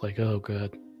her a look like, oh,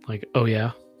 good. Like, oh,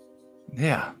 yeah.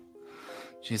 Yeah.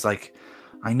 She's like,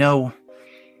 I know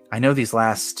these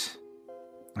last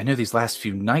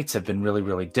few nights have been really,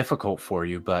 really difficult for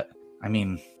you, but I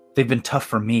mean, they've been tough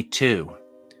for me too.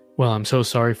 Well, I'm so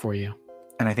sorry for you.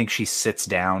 And I think she sits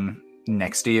down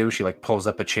next to you. She like pulls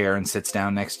up a chair and sits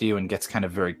down next to you and gets kind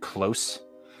of very close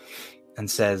and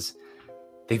says,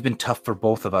 they've been tough for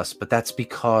both of us, but that's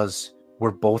because we're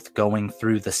both going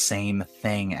through the same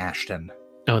thing, Ashton.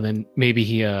 Oh, and then maybe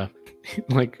he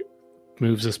like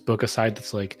moves this book aside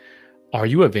that's like, Are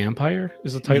You a Vampire?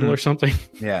 Is the title or something.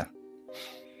 Yeah.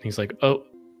 He's like, oh,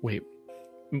 wait.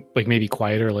 Like maybe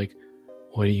quieter, like,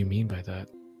 what do you mean by that?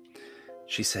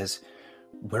 She says,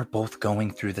 we're both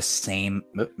going through the same...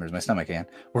 Oh, there's my stomach again.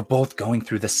 We're both going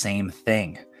through the same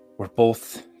thing. We're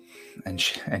both... And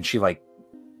she like...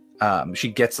 she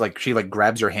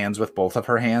grabs your hands with both of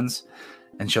her hands,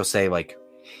 and she'll say, like,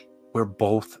 we're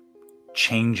both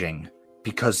changing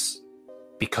because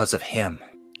of him.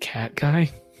 Cat guy?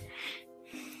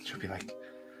 She'll be like,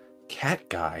 cat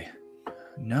guy?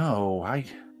 No,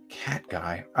 cat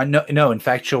guy. No, in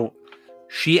fact,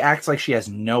 she acts like she has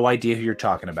no idea who you're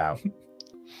talking about.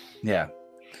 Yeah.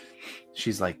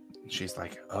 She's like,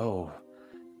 oh,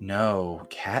 no,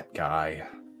 cat guy.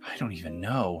 I don't even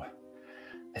know.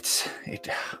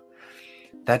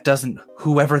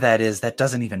 Whoever that is, that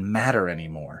doesn't even matter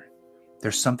anymore.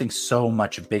 There's something so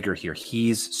much bigger here.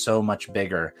 He's so much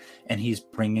bigger, and he's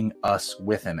bringing us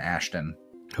with him, Ashton.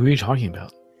 Who are you talking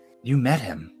about? You met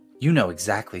him. You know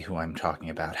exactly who I'm talking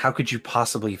about. How could you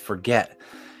possibly forget?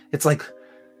 It's like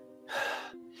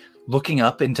looking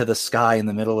up into the sky in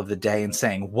the middle of the day and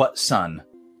saying, what sun?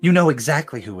 You know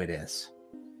exactly who it is.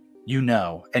 You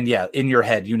know. And yeah, in your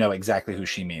head, you know exactly who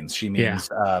she means. She means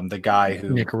the guy who...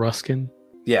 Nick Ruskin?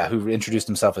 Yeah, who introduced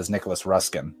himself as Nicholas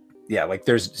Ruskin. Yeah, like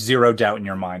there's zero doubt in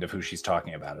your mind of who she's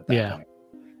talking about at that point.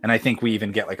 And I think we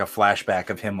even get like a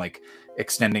flashback of him like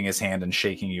extending his hand and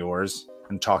shaking yours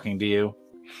and talking to you.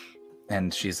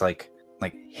 And she's like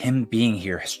him being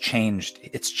here has changed.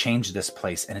 It's changed this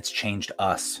place, and it's changed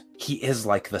us. He is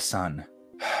like the sun,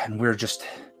 and we're just...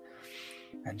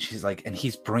 And she's like, and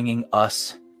he's bringing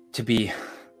us to be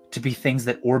things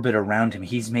that orbit around him.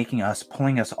 He's making us,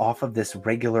 pulling us off of this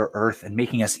regular earth and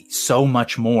making us so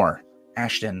much more.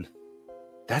 Ashton,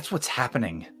 that's what's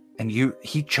happening. And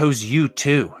he chose you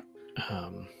too.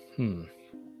 And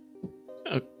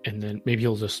then maybe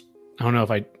he'll just, I don't know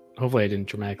if hopefully I didn't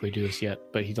dramatically do this yet,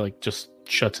 but he like just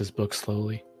shuts his book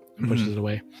slowly and pushes it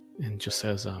away and just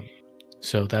says,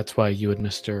 so that's why you and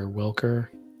Mr. Welker,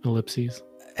 ellipses.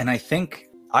 And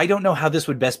I don't know how this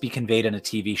would best be conveyed in a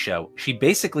TV show. She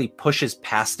basically pushes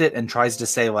past it and tries to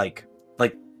say like,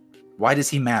 why does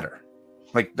he matter?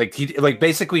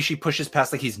 Basically she pushes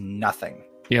past like he's nothing.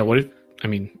 Yeah.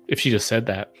 If she just said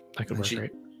that could work,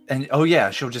 right? And oh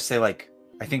yeah, she'll just say like,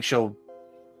 I think she'll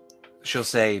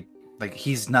say like,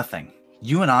 he's nothing.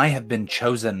 You and I have been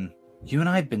chosen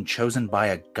by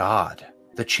a god.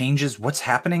 The changes, what's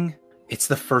happening? It's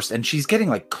the first, and she's getting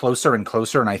like closer and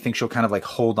closer, and I think she'll kind of like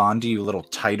hold on to you a little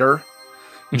tighter.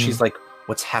 And she's like,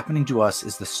 what's happening to us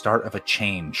is the start of a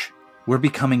change. We're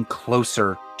becoming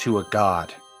closer to a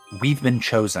god. We've been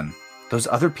chosen. Those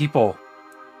other people,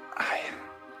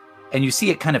 and you see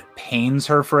it kind of pains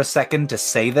her for a second to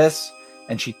say this,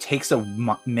 and she takes a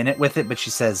minute with it, but she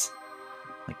says,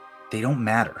 like, they don't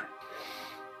matter.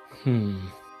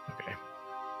 Okay.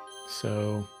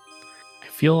 So I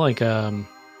feel like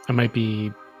I might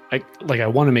be I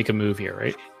want to make a move here,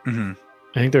 right? Mm-hmm.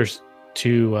 I think there's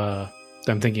two that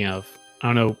I'm thinking of. I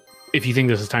don't know if you think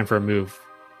this is time for a move.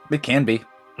 It can be.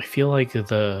 I feel like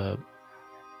the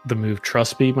move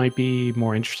trust me might be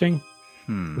more interesting,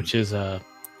 which is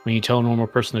when you tell a normal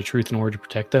person the truth in order to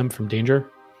protect them from danger.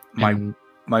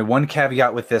 My one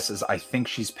caveat with this is I think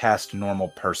she's past normal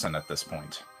person at this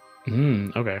point.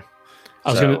 Okay.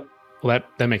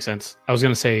 That makes sense. I was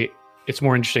gonna say it's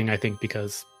more interesting, I think,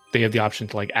 because they have the option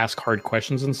to like ask hard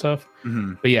questions and stuff.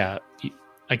 But yeah,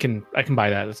 I can buy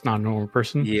that. It's not a normal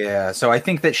person. Yeah. So I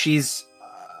think that she's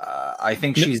I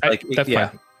think No, she's that's yeah.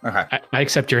 fine. Okay. I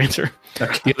accept your answer.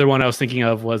 Okay. The other one I was thinking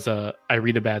of was I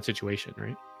read a bad situation,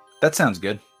 right? That sounds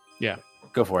good. Yeah.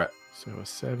 Go for it. So a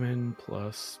 7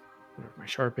 plus whatever my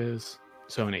sharp is.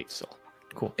 So an 8 still.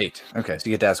 Cool. 8. Okay, so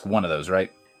you get to ask one of those,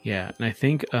 right? Yeah, and I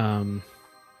think I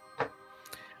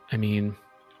mean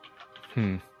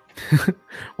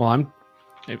well, I'm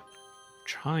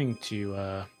trying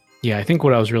to yeah, I think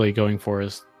what I was really going for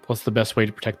is what's the best way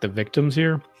to protect the victims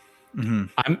here?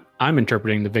 Mm-hmm. I'm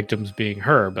interpreting the victims being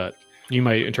her, but you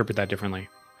might interpret that differently.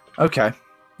 Okay.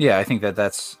 Yeah, I think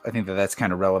that's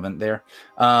kind of relevant there.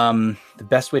 The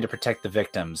best way to protect the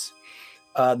victims.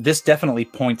 This definitely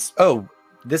points. Oh,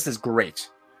 this is great.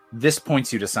 This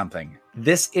points you to something.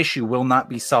 This issue will not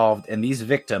be solved, and these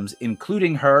victims,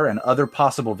 including her and other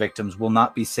possible victims, will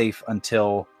not be safe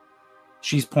until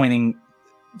she's pointing.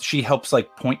 She helps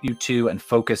like point you to and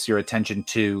focus your attention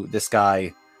to this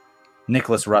guy,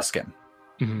 Nicholas Ruskin.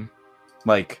 Mm-hmm.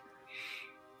 Like,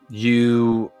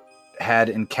 you had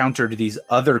encountered these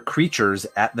other creatures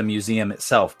at the museum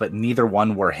itself, but neither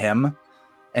one were him.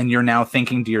 And you're now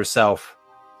thinking to yourself,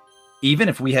 even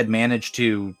if we had managed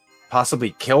to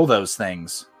possibly kill those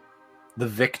things, the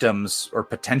victims or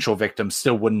potential victims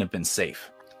still wouldn't have been safe.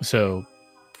 So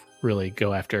really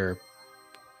go after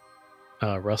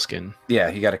Ruskin. Yeah,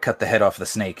 you got to cut the head off the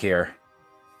snake here.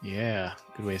 Yeah,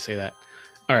 good way to say that.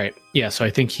 All right. Yeah, so I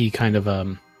think he kind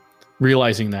of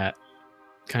realizing that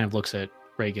kind of looks at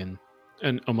Reagan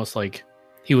and almost like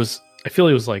I feel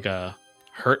he was like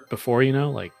hurt before,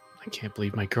 like I can't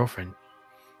believe my girlfriend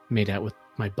made out with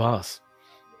my boss.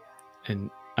 And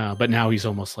but now he's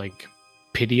almost like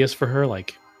piteous for her,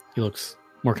 like he looks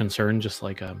more concerned, just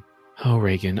like oh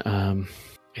Reagan,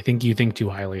 I think you think too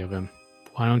highly of him.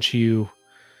 Why don't you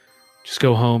just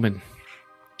go home and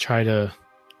try to,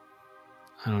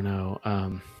 I don't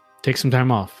know, take some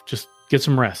time off, just get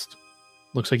some rest.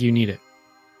 Looks like you need it.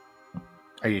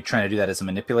 Are you trying to do that as a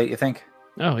manipulate, you think?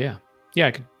 Oh yeah,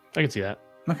 I could see that.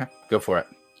 Okay, go for it.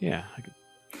 Yeah, I could.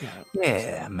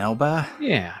 Yeah, Melba.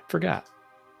 Yeah, I forgot.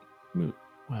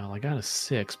 Well, I got a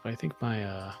 6, but I think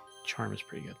my charm is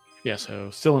pretty good. Yeah,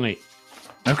 so still an 8.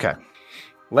 Okay,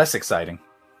 less exciting.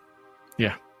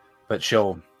 Yeah, but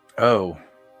she'll. Oh,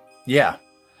 yeah.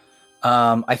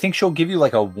 I think she'll give you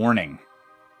like a warning.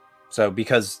 So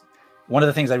because one of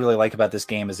the things I really like about this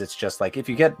game is it's just like if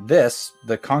you get this,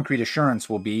 the concrete assurance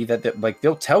will be that like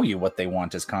they'll tell you what they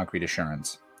want as concrete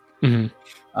assurance.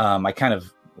 mm-hmm. I kind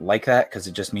of like that because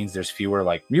it just means there's fewer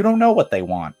like you don't know what they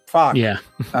want. Fuck. Yeah.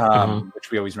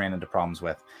 Which we always ran into problems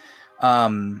with.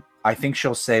 I think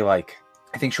she'll say like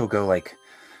she'll go like,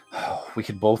 oh, we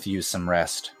could both use some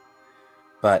rest,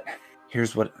 but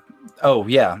here's what. Oh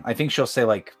yeah, I think she'll say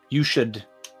like you should,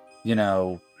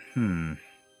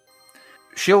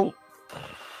 She'll.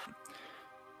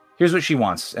 Here's what she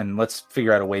wants, and let's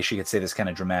figure out a way she could say this kind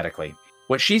of dramatically.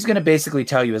 What she's going to basically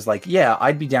tell you is like, yeah,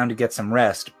 I'd be down to get some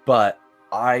rest, but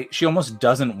she almost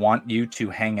doesn't want you to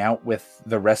hang out with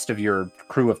the rest of your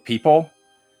crew of people.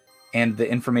 And the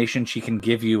information she can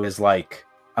give you is like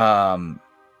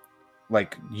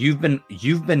you've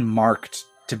been marked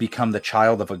to become the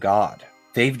child of a god.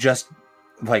 They've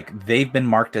been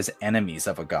marked as enemies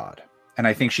of a god. And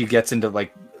I think she gets into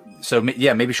like, so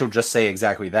yeah, maybe she'll just say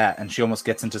exactly that. And she almost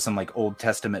gets into some like Old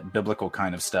Testament biblical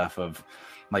kind of stuff of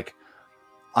like,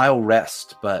 I'll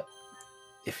rest, but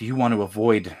if you want to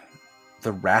avoid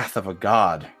the wrath of a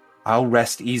god, I'll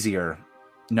rest easier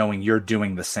knowing you're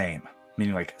doing the same.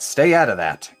 Meaning like, stay out of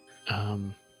that.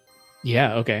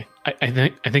 Yeah. Okay. I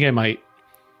think I might,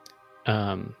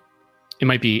 it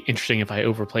might be interesting if I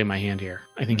overplay my hand here.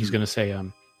 I think he's going to say,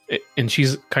 and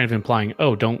she's kind of implying,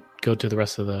 oh, don't go to the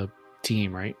rest of the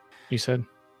team, right? You said?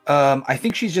 I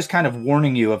think she's just kind of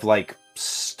warning you of like,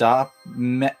 stop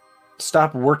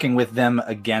working with them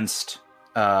against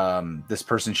this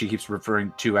person she keeps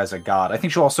referring to as a god. I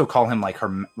think she'll also call him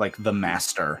like the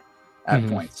master at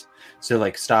points. So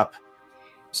like, stop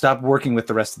working with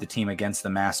the rest of the team against the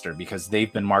master because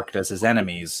they've been marked as his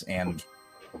enemies, and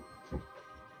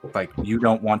like you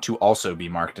don't want to also be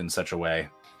marked in such a way.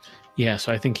 Yeah,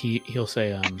 so I think he'll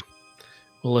say,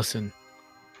 well, listen,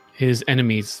 his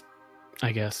enemies,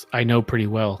 I guess, I know pretty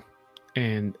well,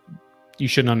 and you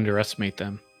shouldn't underestimate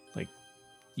them. Like,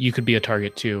 you could be a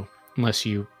target too, unless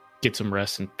you get some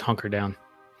rest and hunker down.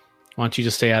 Why don't you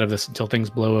just stay out of this until things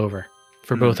blow over,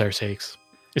 for both our sakes?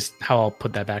 Is how I'll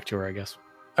put that back to her, I guess.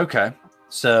 Okay,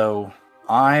 so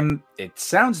it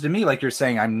sounds to me like you're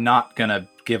saying I'm not gonna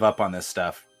give up on this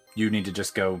stuff. You need to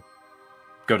just go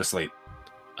to sleep.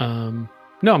 No,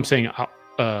 I'm saying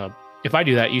if I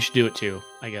do that, you should do it too,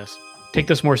 I guess. Take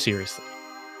this more seriously.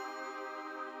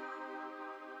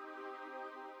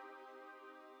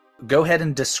 go ahead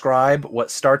and describe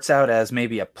what starts out as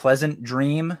maybe a pleasant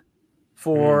dream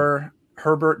for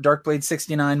Herbert Darkblade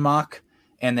 69 Mock,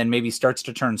 and then maybe starts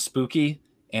to turn spooky.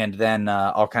 And then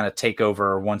I'll kind of take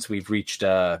over once we've reached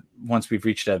a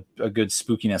good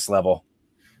spookiness level.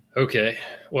 Okay.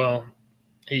 Well,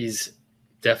 he's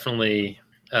definitely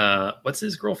what's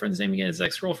his girlfriend's name again? His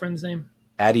ex-girlfriend's name?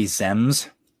 Addie Zems.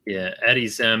 Yeah, Addie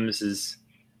Zems is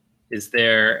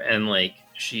there, and like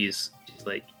she's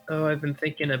like, oh, I've been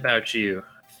thinking about you.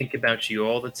 I think about you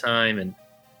all the time, and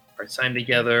our time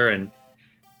together, and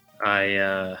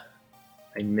I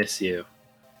miss you.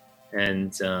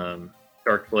 And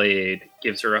Darkblade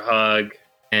gives her a hug,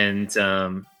 and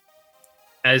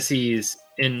as he's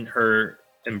in her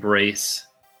embrace,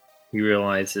 he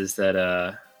realizes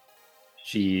that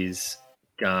she's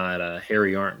got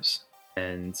hairy arms,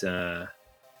 and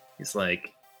he's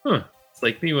like, "Huh, it's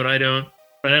like me when I don't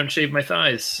shave my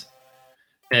thighs."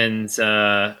 And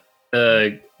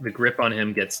the grip on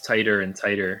him gets tighter and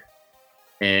tighter,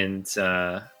 and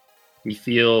he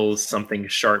feels something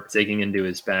sharp digging into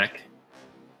his back.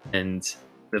 And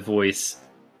the voice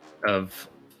of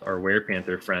our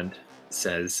werepanther friend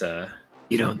says,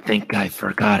 "You don't think I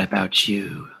forgot about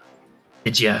you,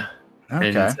 did ya?"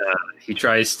 Okay. And he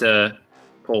tries to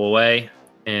pull away,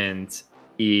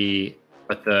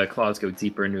 but the claws go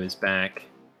deeper into his back.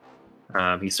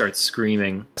 He starts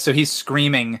screaming. So he's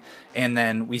screaming, and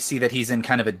then we see that he's in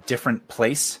kind of a different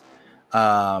place.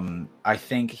 I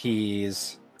think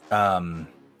he's in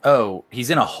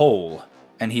a hole,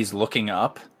 and he's looking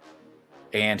up,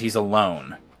 and he's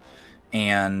alone,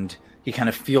 and he kind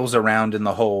of feels around in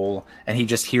the hole, and he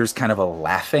just hears kind of a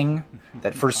laughing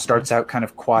that first starts out kind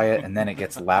of quiet, and then it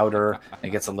gets louder, and it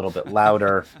gets a little bit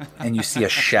louder, and you see a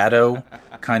shadow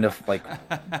kind of like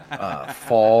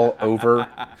fall over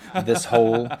this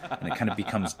hole, and it kind of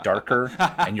becomes darker,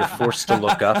 and you're forced to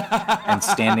look up, and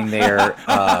standing there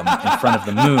in front of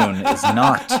the moon is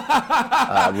not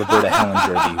Roberta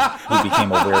Hellinger, who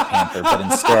became a werepanther, but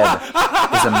instead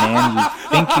is a man you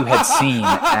think you had seen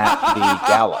at the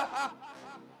gala.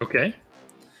 Okay.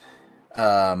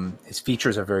 His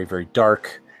features are very, very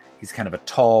dark. He's kind of a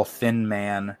tall, thin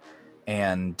man,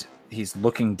 and he's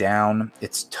looking down.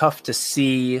 It's tough to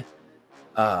see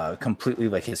completely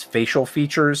like his facial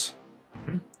features,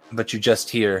 but you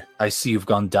just hear, "I see you've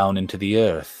gone down into the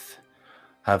earth.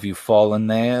 Have you fallen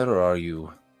there, or are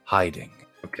you hiding?"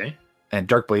 Okay. And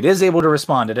Darkblade is able to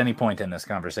respond at any point in this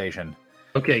conversation.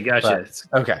 Okay, gotcha.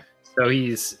 Okay. So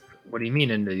he's, what do you mean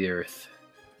into the earth?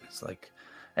 It's like,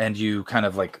 and you kind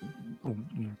of like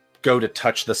go to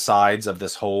touch the sides of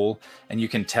this hole, and you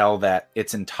can tell that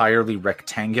it's entirely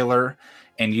rectangular,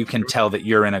 and you can tell that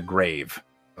you're in a grave.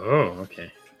 Oh,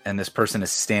 okay. And this person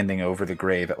is standing over the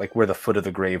grave at like where the foot of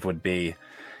the grave would be.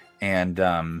 And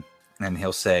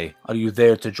he'll say, "Are you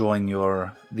there to join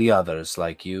the others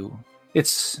like you?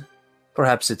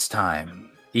 Perhaps it's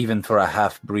time, even for a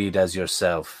half-breed as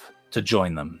yourself, to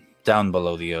join them down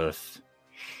below the earth.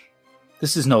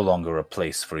 This is no longer a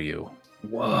place for you."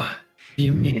 What do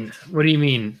you mean? What do you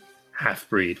mean,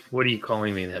 half-breed? What are you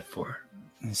calling me that for?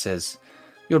 He says,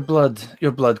 Your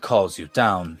blood calls you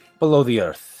down below the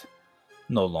earth.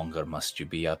 No longer must you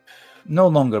be up. No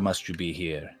longer must you be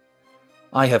here.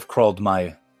 I have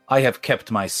kept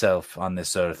myself on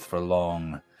this earth for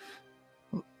long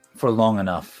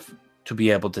enough to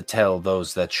be able to tell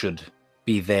those that should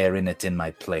be there in it in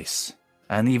my place.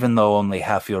 And even though only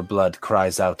half your blood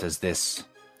cries out as this,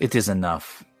 it is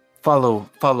enough. Follow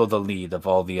the lead of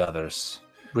all the others.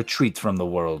 Retreat from the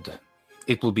world.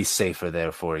 It will be safer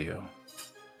there for you.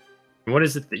 What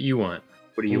is it that you want?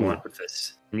 What do you want with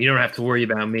this? You don't have to worry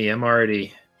about me. I'm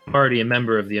already a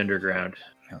member of the underground.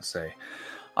 He'll say,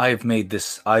 I've made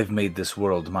this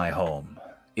world my home,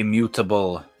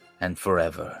 immutable and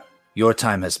forever. Your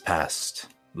time has passed,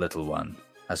 little one.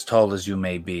 As tall as you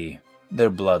may be, their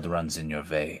blood runs in your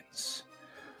veins.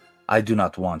 I do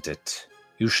not want it.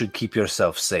 You should keep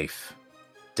yourself safe.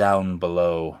 Down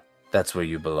below, that's where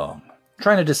you belong.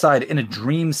 Trying to decide, in a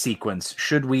dream sequence,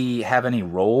 should we have any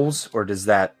roles, or does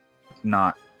that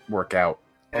not work out?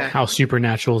 How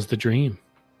supernatural is the dream?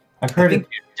 I've heard if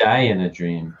you die in a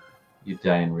dream, you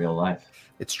die in real life.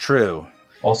 It's true.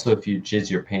 Also, if you jizz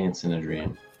your pants in a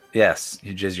dream. Yes,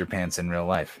 you jizz your pants in real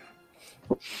life.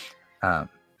 Yeah.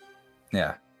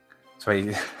 That's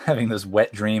why having those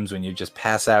wet dreams when you just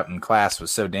pass out in class was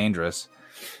so dangerous.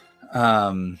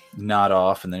 Nod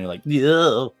off, and then you're like,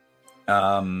 yeah.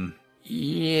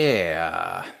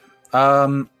 Yeah.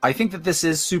 I think that this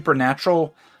is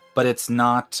supernatural, but it's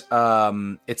not,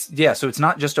 so it's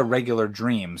not just a regular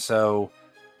dream. So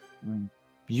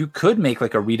You could make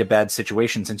like a read a bad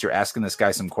situation since you're asking this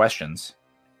guy some questions.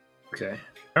 Okay.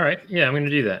 All right. Yeah, I'm going to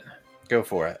do that. Go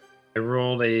for it. I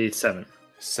rolled a 7.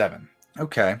 7.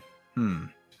 Okay.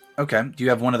 Okay. Do you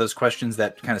have one of those questions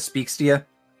that kind of speaks to you?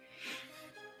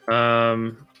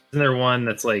 Isn't there one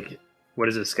that's like, what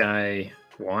does this guy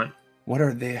want?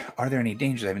 Are there any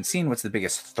dangers I haven't seen? What's the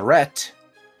biggest threat?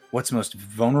 What's most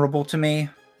vulnerable to me?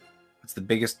 What's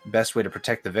the best way to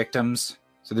protect the victims?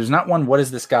 So there's not one, what does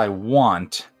this guy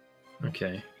want?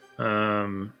 Okay.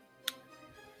 That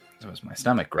was my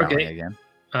stomach growling again.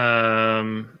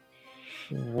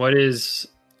 What is...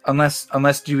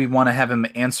 Unless do we want to have him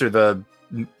answer the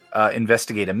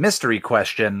investigate a mystery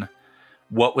question,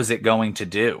 what was it going to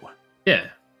do? Yeah.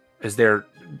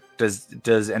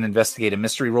 Does an investigate a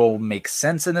mystery role make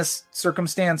sense in this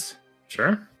circumstance?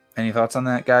 Sure. Any thoughts on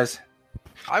that, guys?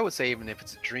 I would say even if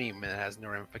it's a dream and it has no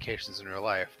ramifications in real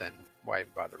life, then why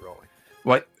bother rolling?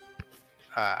 What?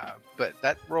 But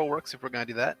that roll works if we're going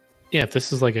to do that. Yeah, if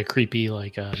this is like a creepy,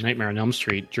 like a Nightmare on Elm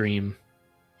Street dream,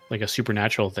 like a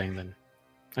supernatural thing, then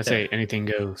I say anything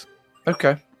goes.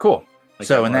 Okay, cool. Like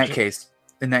So that in that logic?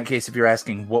 case, if you're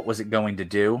asking what was it going to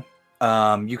do,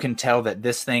 you can tell that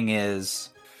this thing is.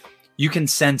 You can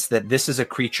sense that this is a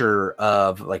creature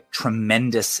of like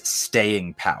tremendous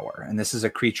staying power, and this is a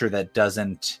creature that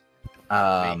doesn't.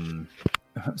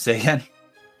 Say again.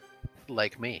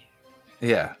 Like me.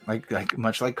 Yeah, like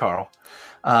much like Carl.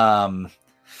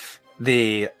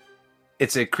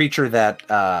 It's a creature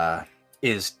that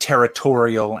is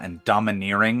territorial and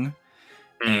domineering,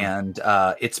 and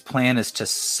its plan is to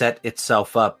set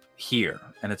itself up here,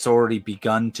 and it's already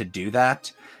begun to do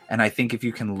that. And I think if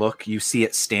you can look, you see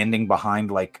it standing behind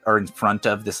or in front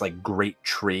of this like great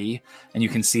tree, and you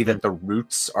can see that the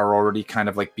roots are already kind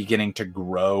of like beginning to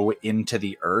grow into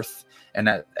the earth.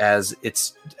 And as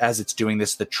it's doing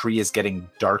this, the tree is getting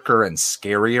darker and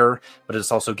scarier, but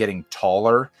it's also getting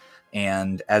taller.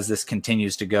 And as this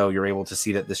continues to go, you're able to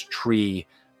see that this tree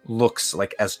looks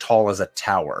like as tall as a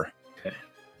tower. Okay.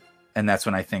 And that's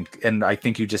when I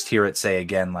think you just hear it say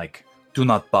again, like, "Do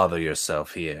not bother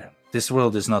yourself here. This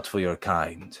world is not for your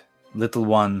kind. Little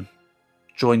one,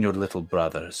 join your little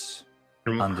brothers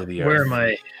under the earth."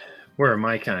 Where are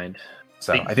my kind?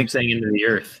 So I keep think saying into the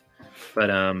earth, but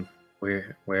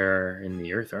where in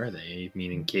the earth are they? You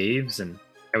mean in caves? And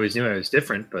I always knew I was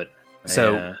different, but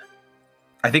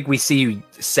I think we see you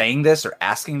saying this or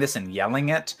asking this and yelling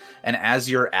it. And as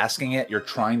you're asking it, you're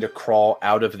trying to crawl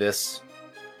out of this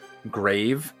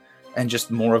grave, and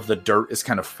just more of the dirt is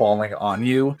kind of falling on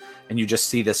you. And you just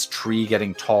see this tree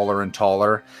getting taller and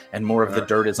taller, and more of the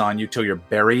dirt is on you till you're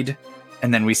buried.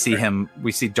 And then we see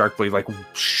Darkblade like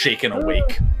shaken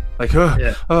awake. Like,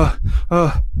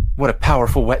 what a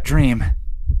powerful wet dream.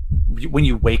 When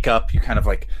you wake up, you kind of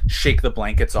like shake the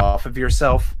blankets off of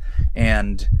yourself,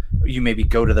 and you maybe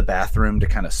go to the bathroom to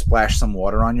kind of splash some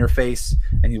water on your face,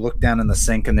 and you look down in the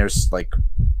sink and there's like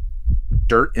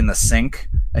dirt in the sink,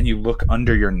 and you look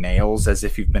under your nails as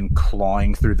if you've been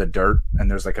clawing through the dirt, and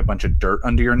there's like a bunch of dirt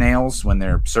under your nails when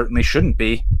there certainly shouldn't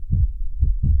be.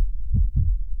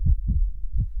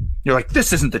 You're like,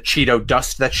 this isn't the Cheeto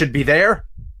dust that should be there.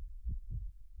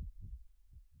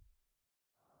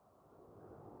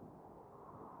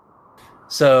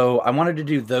 So I wanted to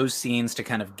do those scenes to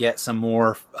kind of get some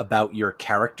more about your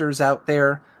characters out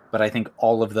there, but I think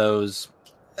all of those,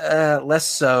 less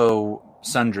so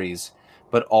Sundries,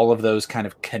 but all of those kind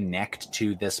of connect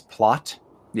to this plot.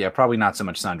 Yeah, probably not so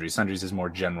much Sundries. Sundries is more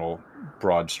general,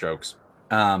 broad strokes.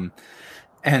 And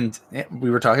we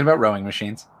were talking about rowing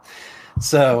machines.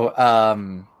 So,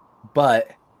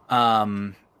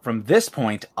 from this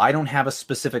point, I don't have a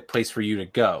specific place for you to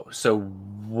go. So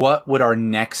what would our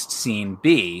next scene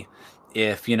be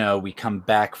if, we come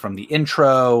back from the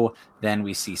intro, then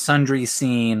we see Sundry's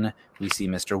scene, we see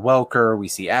Mr. Welker, we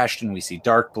see Ashton, we see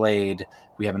Darkblade,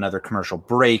 we have another commercial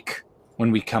break.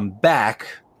 When we come back,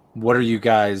 what are you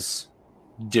guys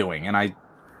doing? And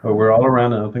we're all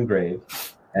around an open grave,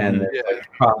 and there's like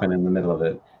a coffin in the middle of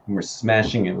it, and we're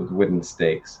smashing it with wooden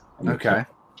stakes. And we're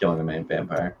killing the main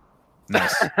vampire.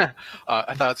 Nice. I thought it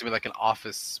was going to be like an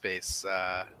office space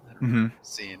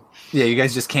scene. Yeah, you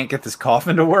guys just can't get this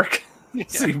coffin to work?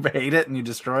 So you hate it and you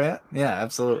destroy it? Yeah,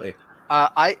 absolutely.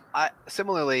 I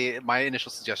similarly, my initial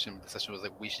suggestion with the session was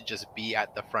like we should just be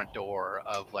at the front door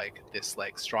of like this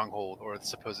like stronghold or the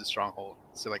supposed stronghold.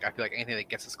 So like I feel like anything that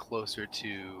gets us closer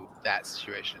to that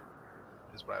situation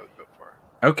is what I would vote for.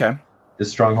 Okay. The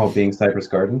stronghold being Cypress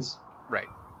Gardens? Right.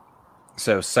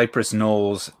 So Cypress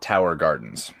Knolls Tower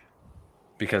Gardens.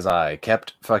 Because I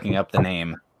kept fucking up the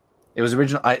name. It was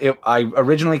original. I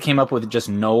originally came up with just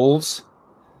Knolls,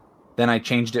 Then I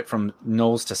changed it from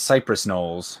Knolls to Cypress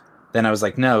Knolls. Then I was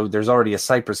like, no, there's already a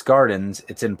Cypress Gardens.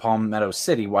 It's in Palmetto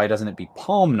City. Why doesn't it be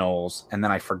Palm Knolls? And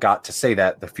then I forgot to say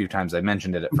that the few times I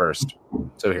mentioned it at first.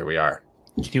 So here we are.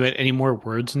 Can you add any more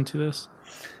words into this?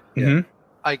 Mm-hmm.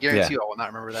 I guarantee you I will not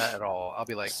remember that at all. I'll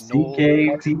be like, Knoll.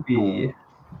 CKTP.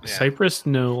 Yeah. Cypress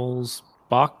Knolls,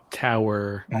 Bach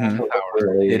Tower. Mhm.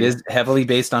 It is heavily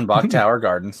based on Bach Tower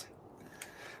Gardens.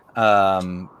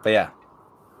 But yeah.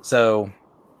 So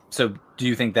do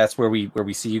you think that's where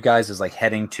we see you guys is like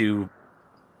heading to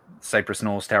Cypress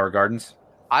Knolls Tower Gardens?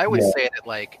 I would Yeah. say that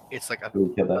like it's like a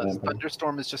We kill that vampire.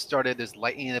 thunderstorm has just started. There's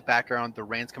lightning in the background. The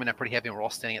rain's coming down pretty heavy, and we're all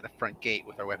standing at the front gate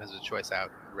with our weapons of choice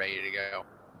out, ready to go.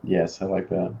 Yes, I like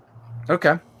that.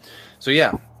 Okay. So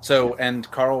yeah. So and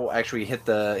Carl actually hit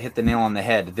the nail on the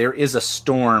head. There is a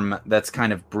storm that's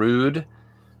kind of brewed,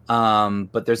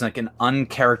 but there's like an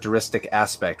uncharacteristic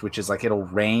aspect, which is like it'll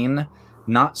rain,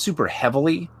 not super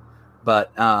heavily,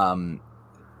 but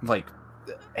like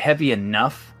heavy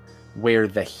enough where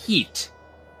the heat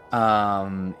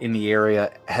in the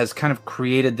area has kind of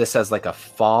created this as like a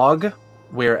fog,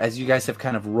 where as you guys have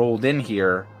kind of rolled in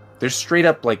here, there's straight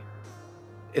up like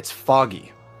it's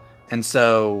foggy. And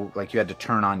so, like, you had to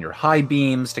turn on your high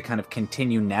beams to kind of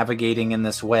continue navigating in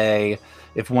this way.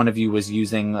 If one of you was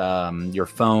using your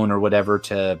phone or whatever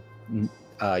to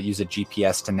use a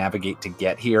GPS to navigate to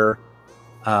get here,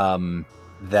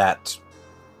 that,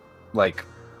 like,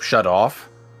 shut off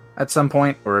at some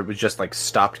point, or it was just, like,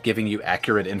 stopped giving you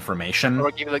accurate information.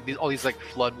 Or give you like all these like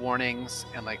flood warnings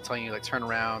and like telling you like turn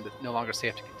around, it's no longer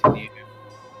safe to continue,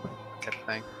 type of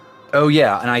thing. Oh,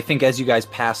 yeah, and I think as you guys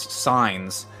passed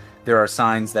signs, there are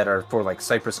signs that are for, like,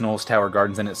 Cypress Knolls Tower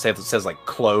Gardens, and it says like,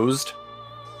 closed,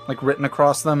 like, written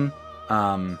across them.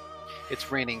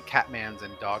 It's raining Catmans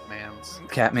and Dogmans.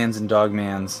 Catmans and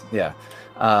Dogmans, yeah.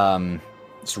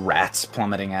 It's rats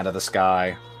plummeting out of the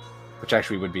sky, which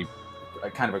actually would be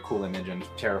kind of a cool image and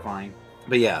terrifying.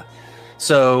 But yeah,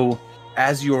 so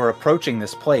as you're approaching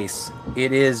this place,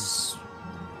 it is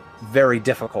very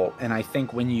difficult, and I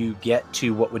think when you get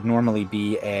to what would normally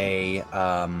be a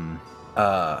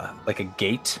like a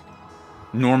gate,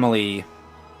 normally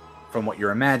from what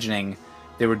you're imagining,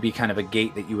 there would be kind of a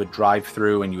gate that you would drive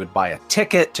through and you would buy a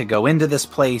ticket to go into this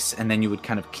place, and then you would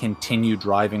kind of continue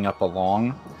driving up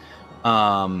along.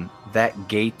 That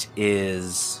gate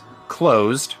is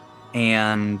closed,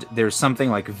 and there's something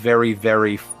like very,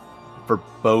 very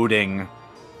foreboding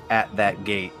at that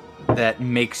gate that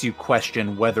makes you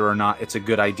question whether or not it's a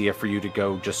good idea for you to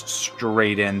go just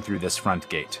straight in through this front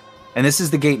gate. And this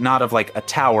is the gate not of like a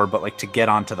tower, but like to get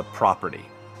onto the property.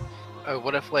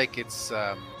 What if like it's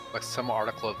like some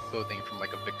article of clothing from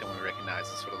like a victim we recognize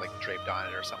is sort of like draped on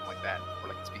it or something like that, or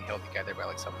like it's being held together by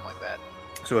like something like that.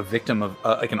 So a victim of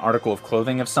like an article of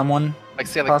clothing of someone? Like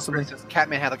say like Possibly. for instance,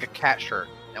 Catman had like a cat shirt.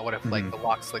 And what if like the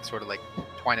lock's like sort of like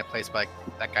twined in place by like,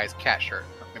 that guy's cat shirt?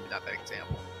 Maybe not that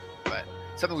example, but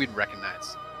something we'd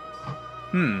recognize.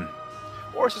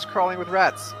 Or it's just crawling with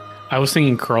rats. I was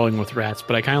thinking crawling with rats,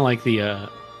 but I kind of like the.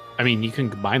 I mean, you can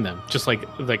combine them. Just like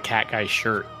the cat guy's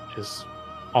shirt is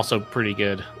also pretty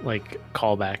good, like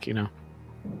callback. You know.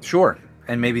 Sure.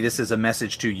 And maybe this is a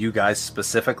message to you guys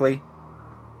specifically.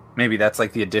 Maybe that's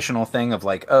like the additional thing of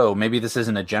like, oh, maybe this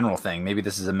isn't a general thing. Maybe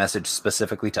this is a message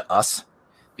specifically to us.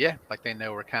 Yeah, like they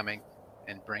know we're coming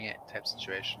and bring it type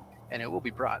situation, and it will be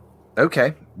brought.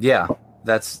 Okay. Yeah.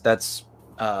 That's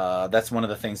one of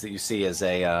the things that you see as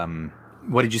a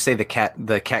what did you say the cat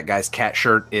guy's cat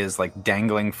shirt is like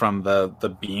dangling from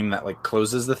the beam that like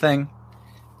closes the thing?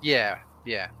 Yeah,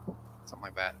 something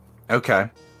like that. Okay.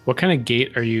 What kind of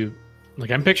gate are you?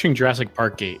 Like, I'm picturing Jurassic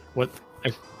Park gate. What?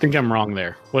 I think I'm wrong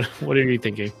there. What are you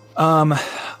thinking?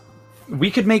 We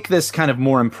could make this kind of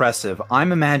more impressive.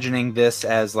 I'm imagining this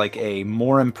as like a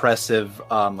more impressive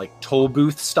like toll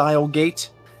booth style gate.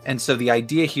 And so the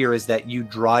idea here is that you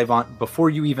drive on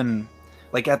before you even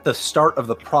like at the start of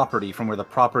the property, from where the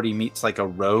property meets like a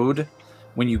road.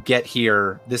 When you get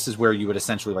here, this is where you would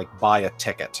essentially like buy a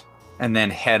ticket and then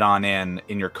head on in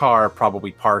your car,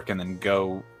 probably park, and then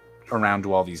go around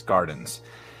to all these gardens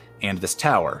and this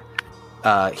tower.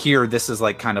 Here, this is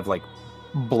like kind of like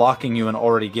blocking you and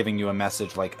already giving you a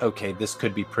message like, okay, this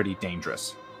could be pretty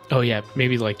dangerous. Oh yeah,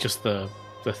 maybe like just the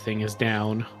thing is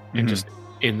down and just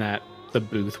in that the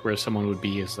booth where someone would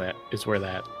be is where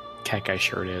that cat guy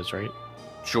shirt is, right?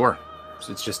 Sure.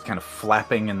 So it's just kind of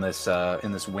flapping in this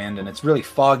wind, and it's really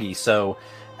foggy. So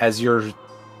as you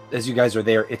guys are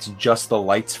there, it's just the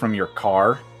lights from your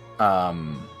car,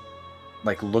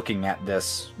 like looking at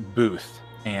this booth.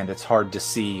 And it's hard to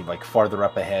see like farther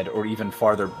up ahead or even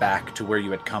farther back to where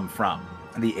you had come from.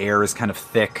 The air is kind of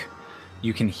thick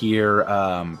You can hear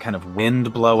kind of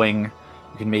wind blowing.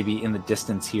 You can maybe in the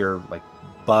distance hear like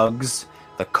bugs,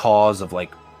 the caws of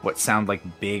like what sound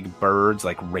like big birds,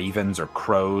 like ravens or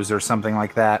crows or something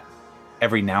like that.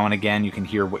 Every now and again, you can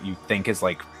hear what you think is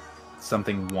like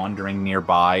something wandering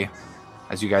nearby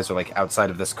as you guys are like outside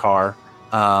of this car.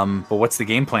 But what's the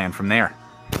game plan from there?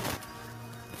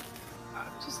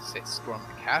 Just to say storm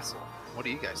the castle. What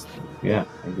do you guys think? Yeah,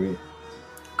 I agree.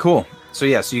 Cool. So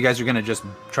yeah, so you guys are gonna just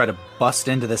try to bust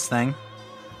into this thing.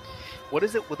 What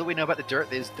is it? What do we know about the dirt?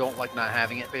 They just don't like not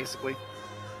having it, basically.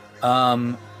 They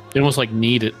almost like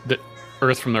need it, the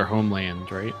earth from their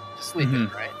homeland, right? To sleep in,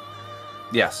 right?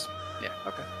 Yes. Yeah.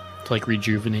 Okay. To like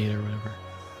rejuvenate or whatever.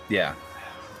 Yeah.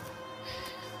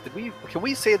 Can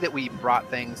we say that we brought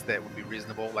things that would be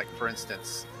reasonable? Like, for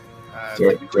instance,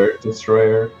 Dirt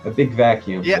destroyer, a big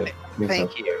vacuum. Yeah, that moves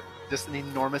thank up you. there. Just an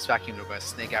enormous vacuum that we're going to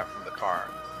snake out from the car.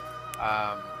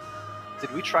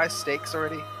 Did we try stakes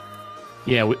already?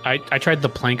 Yeah, I tried the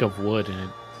plank of wood and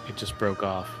it just broke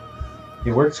off.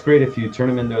 It works great if you turn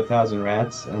them into 1,000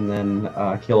 rats and then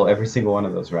kill every single one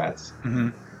of those rats. Mm-hmm.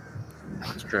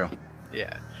 That's true.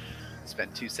 Yeah.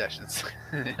 Spent 2 sessions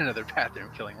in another bathroom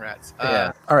killing rats.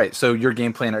 Yeah. All right. So your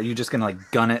game plan? Are you just gonna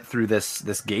like gun it through this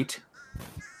gate?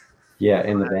 Yeah,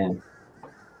 in the van.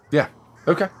 Yeah.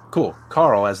 Okay. Cool.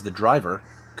 Carl, as the driver,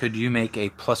 could you make a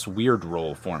plus weird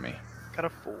roll for me? Got a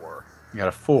 4. You got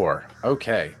a 4.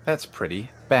 Okay, that's pretty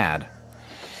bad.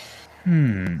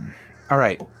 All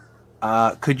right.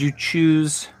 Could you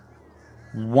choose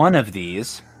one of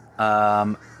these?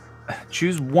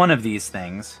 Choose one of these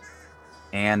things,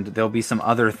 and there'll be some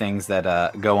other things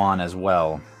that go on as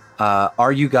well.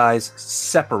 Are you guys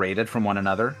separated from one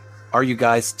another? Are you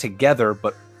guys together,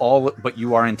 but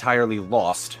you are entirely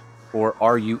lost, or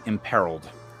are you imperiled?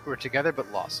 We're together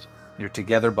but lost. You're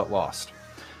together but lost.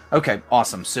 Okay,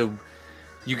 awesome. So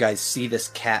you guys see this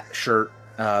cat shirt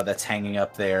that's hanging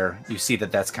up there. You see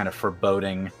that that's kind of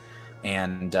foreboding,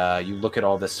 and you look at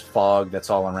all this fog that's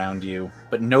all around you,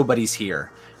 but nobody's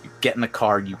here. You get in the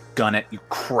car, you gun it, you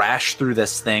crash through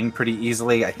this thing pretty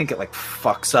easily. I think it like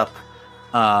fucks up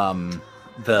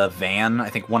the van. I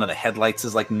think one of the headlights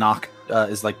is like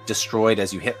destroyed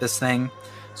as you hit this thing.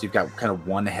 So you've got kind of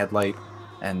one headlight,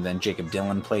 and then Jacob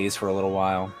Dylan plays for a little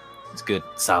while. It's good,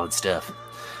 solid stuff.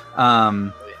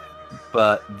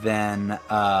 But then,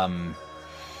 and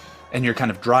you're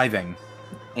kind of driving,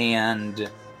 and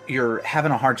you're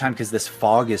having a hard time because this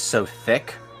fog is so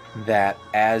thick that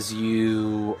as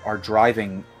you are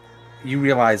driving, you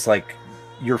realize like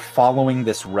you're following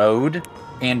this road,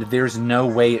 and there's no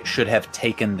way it should have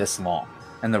taken this long.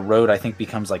 And the road, I think,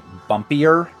 becomes like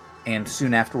bumpier, and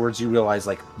soon afterwards you realize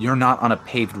like you're not on a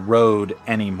paved road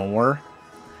anymore.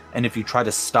 And if you try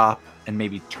to stop and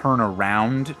maybe turn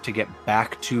around to get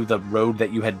back to the road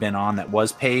that you had been on that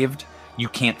was paved, you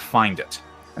can't find it.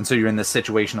 And so you're in this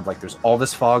situation of like there's all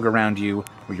this fog around you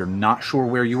where you're not sure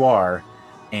where you are,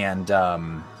 and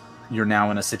you're now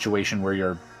in a situation where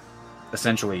you're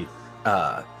essentially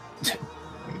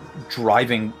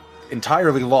driving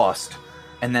entirely lost.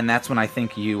 And then that's when I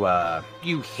think you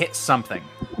hit something,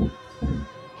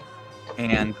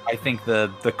 and I think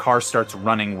the car starts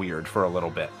running weird for a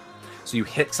little bit. So you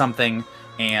hit something,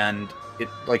 and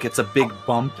it's a big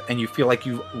bump, and you feel like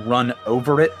you run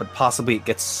over it, but possibly it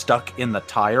gets stuck in the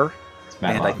tire.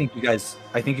 And I think you guys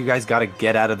got to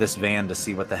get out of this van to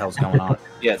see what the hell's going on.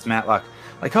 Yeah, it's Matlock.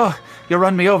 Like, oh, you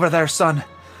run me over there, son.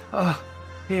 Oh,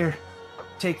 here,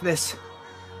 take this.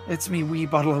 It's me wee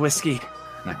bottle of whiskey.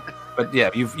 No. But yeah,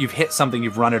 you've hit something,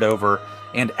 you've run it over,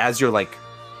 and as you're like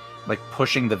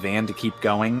pushing the van to keep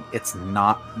going, it's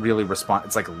not really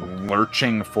it's like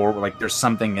lurching forward, like there's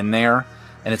something in there,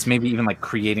 and it's maybe even like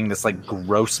creating this like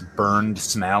gross burned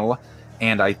smell.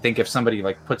 And I think if somebody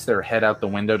like puts their head out the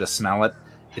window to smell it,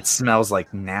 it smells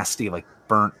like nasty, like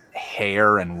burnt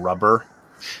hair and rubber.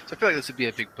 So I feel like this would be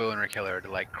a big boner killer to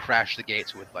like crash the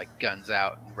gates with like guns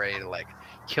out and ready to like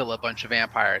kill a bunch of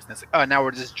vampires. And it's like, oh, now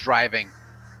we're just driving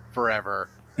forever.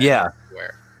 Yeah.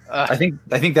 Everywhere. I think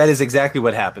that is exactly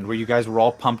what happened, where you guys were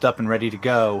all pumped up and ready to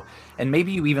go, and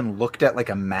maybe you even looked at like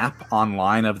a map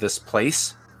online of this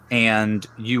place, and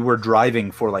you were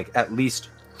driving for like at least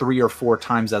 3 or 4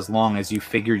 times as long as you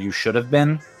figure you should have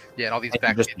been. Yeah, and all these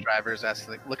backseat drivers ask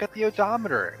like, look at the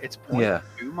odometer. It's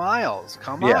 0.2 miles.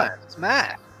 Come on, it's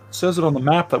math. It says it on the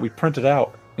map that we printed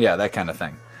out. Yeah, that kind of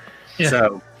thing. Yeah.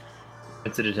 So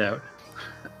printed it out.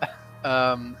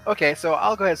 Okay, so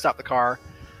I'll go ahead and stop the car.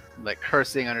 Like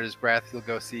cursing under his breath, he'll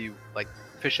go see, like,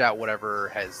 fish out whatever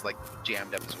has like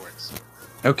jammed up his words.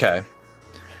 Okay.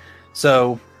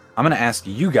 So I'm gonna ask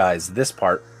you guys this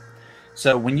part.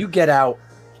 So when you get out,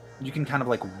 you can kind of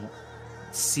like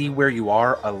see where you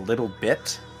are a little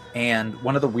bit. And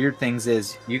one of the weird things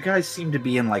is you guys seem to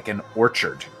be in like an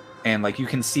orchard. And like you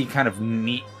can see kind of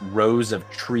neat rows of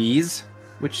trees,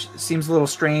 which seems a little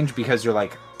strange because you're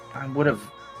like, I would have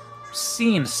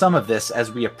seen some of this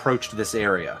as we approached this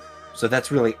area. So that's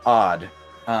really odd.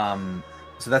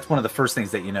 So that's one of the first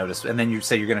things that you notice. And then you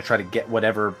say you're going to try to get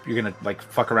whatever, you're going to like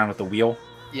fuck around with the wheel.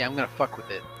 Yeah, I'm gonna fuck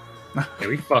with it. Yeah,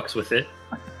 we fucks with it.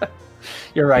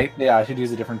 You're right. Yeah, I should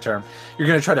use a different term. You're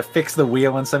going to try to fix the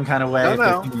wheel in some kind of way.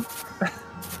 No.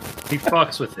 We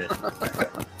fucks with it.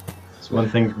 It's one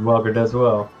thing Welker does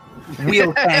well.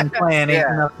 Wheel Tang Clan ain't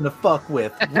Yeah. nothing to fuck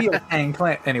with. Wheel Tang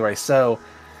Clan. Anyway, so,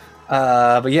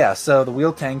 but yeah, so the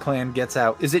Wheel Tang Clan gets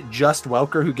out. Is it just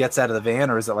Welker who gets out of the van,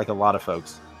 or is it like a lot of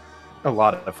folks? A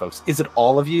lot of folks. Is it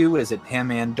all of you? Is it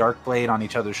him and Darkblade on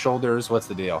each other's shoulders? What's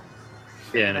the deal?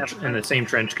 Yeah, and the same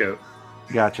trench coat.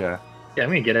 Gotcha. Yeah, I'm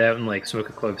gonna get out and like smoke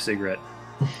a clove cigarette.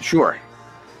 Sure.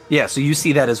 Yeah, so you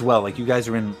see that as well. Like you guys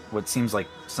are in what seems like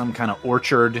some kind of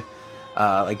orchard,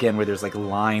 again, where there's like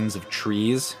lines of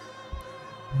trees.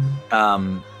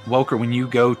 Welker, when you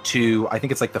go to, I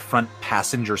think it's like the front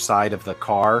passenger side of the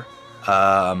car,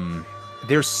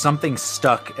 there's something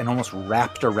stuck and almost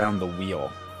wrapped around the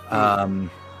wheel.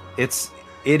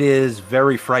 It is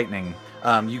very frightening.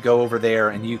 You go over there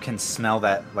and you can smell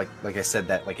that, like I said,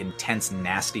 that like intense,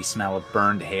 nasty smell of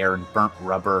burned hair and burnt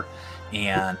rubber.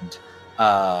 And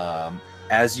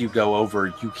as you go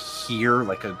over, you hear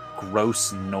like a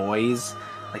gross noise,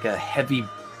 like a heavy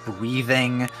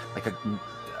breathing, like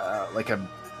a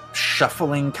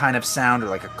shuffling kind of sound, or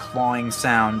like a clawing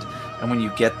sound. And when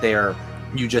you get there,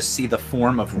 you just see the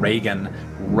form of Reagan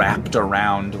wrapped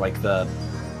around like the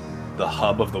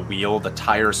hub of the wheel. The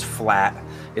tire's flat.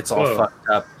 It's all Whoa. fucked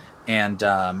up, and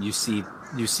you see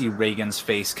Reagan's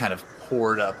face kind of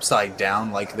poured upside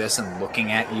down like this and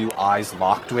looking at you, eyes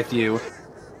locked with you.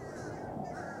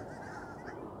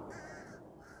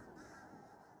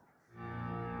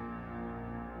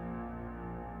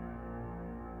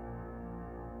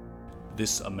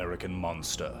 This American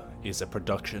Monster is a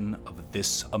production of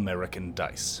This American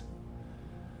Dice.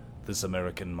 This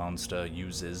American Monster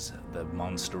uses the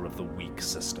Monster of the Week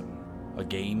system, a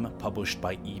game published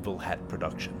by Evil Hat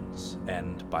Productions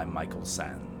and by Michael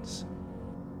Sands.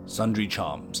 Sundry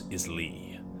Charms is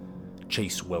Lee.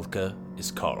 Chase Welker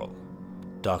is Carl.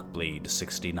 Darkblade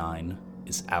 69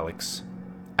 is Alex.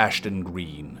 Ashton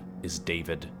Green is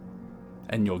David.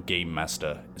 And your Game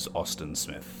Master is Austin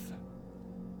Smith.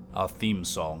 Our theme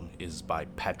song is by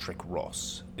Patrick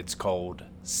Ross. It's called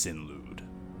Sinlude.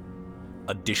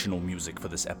 Additional music for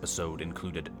this episode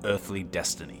included Earthly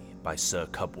Destiny by Sir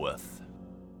Cubworth,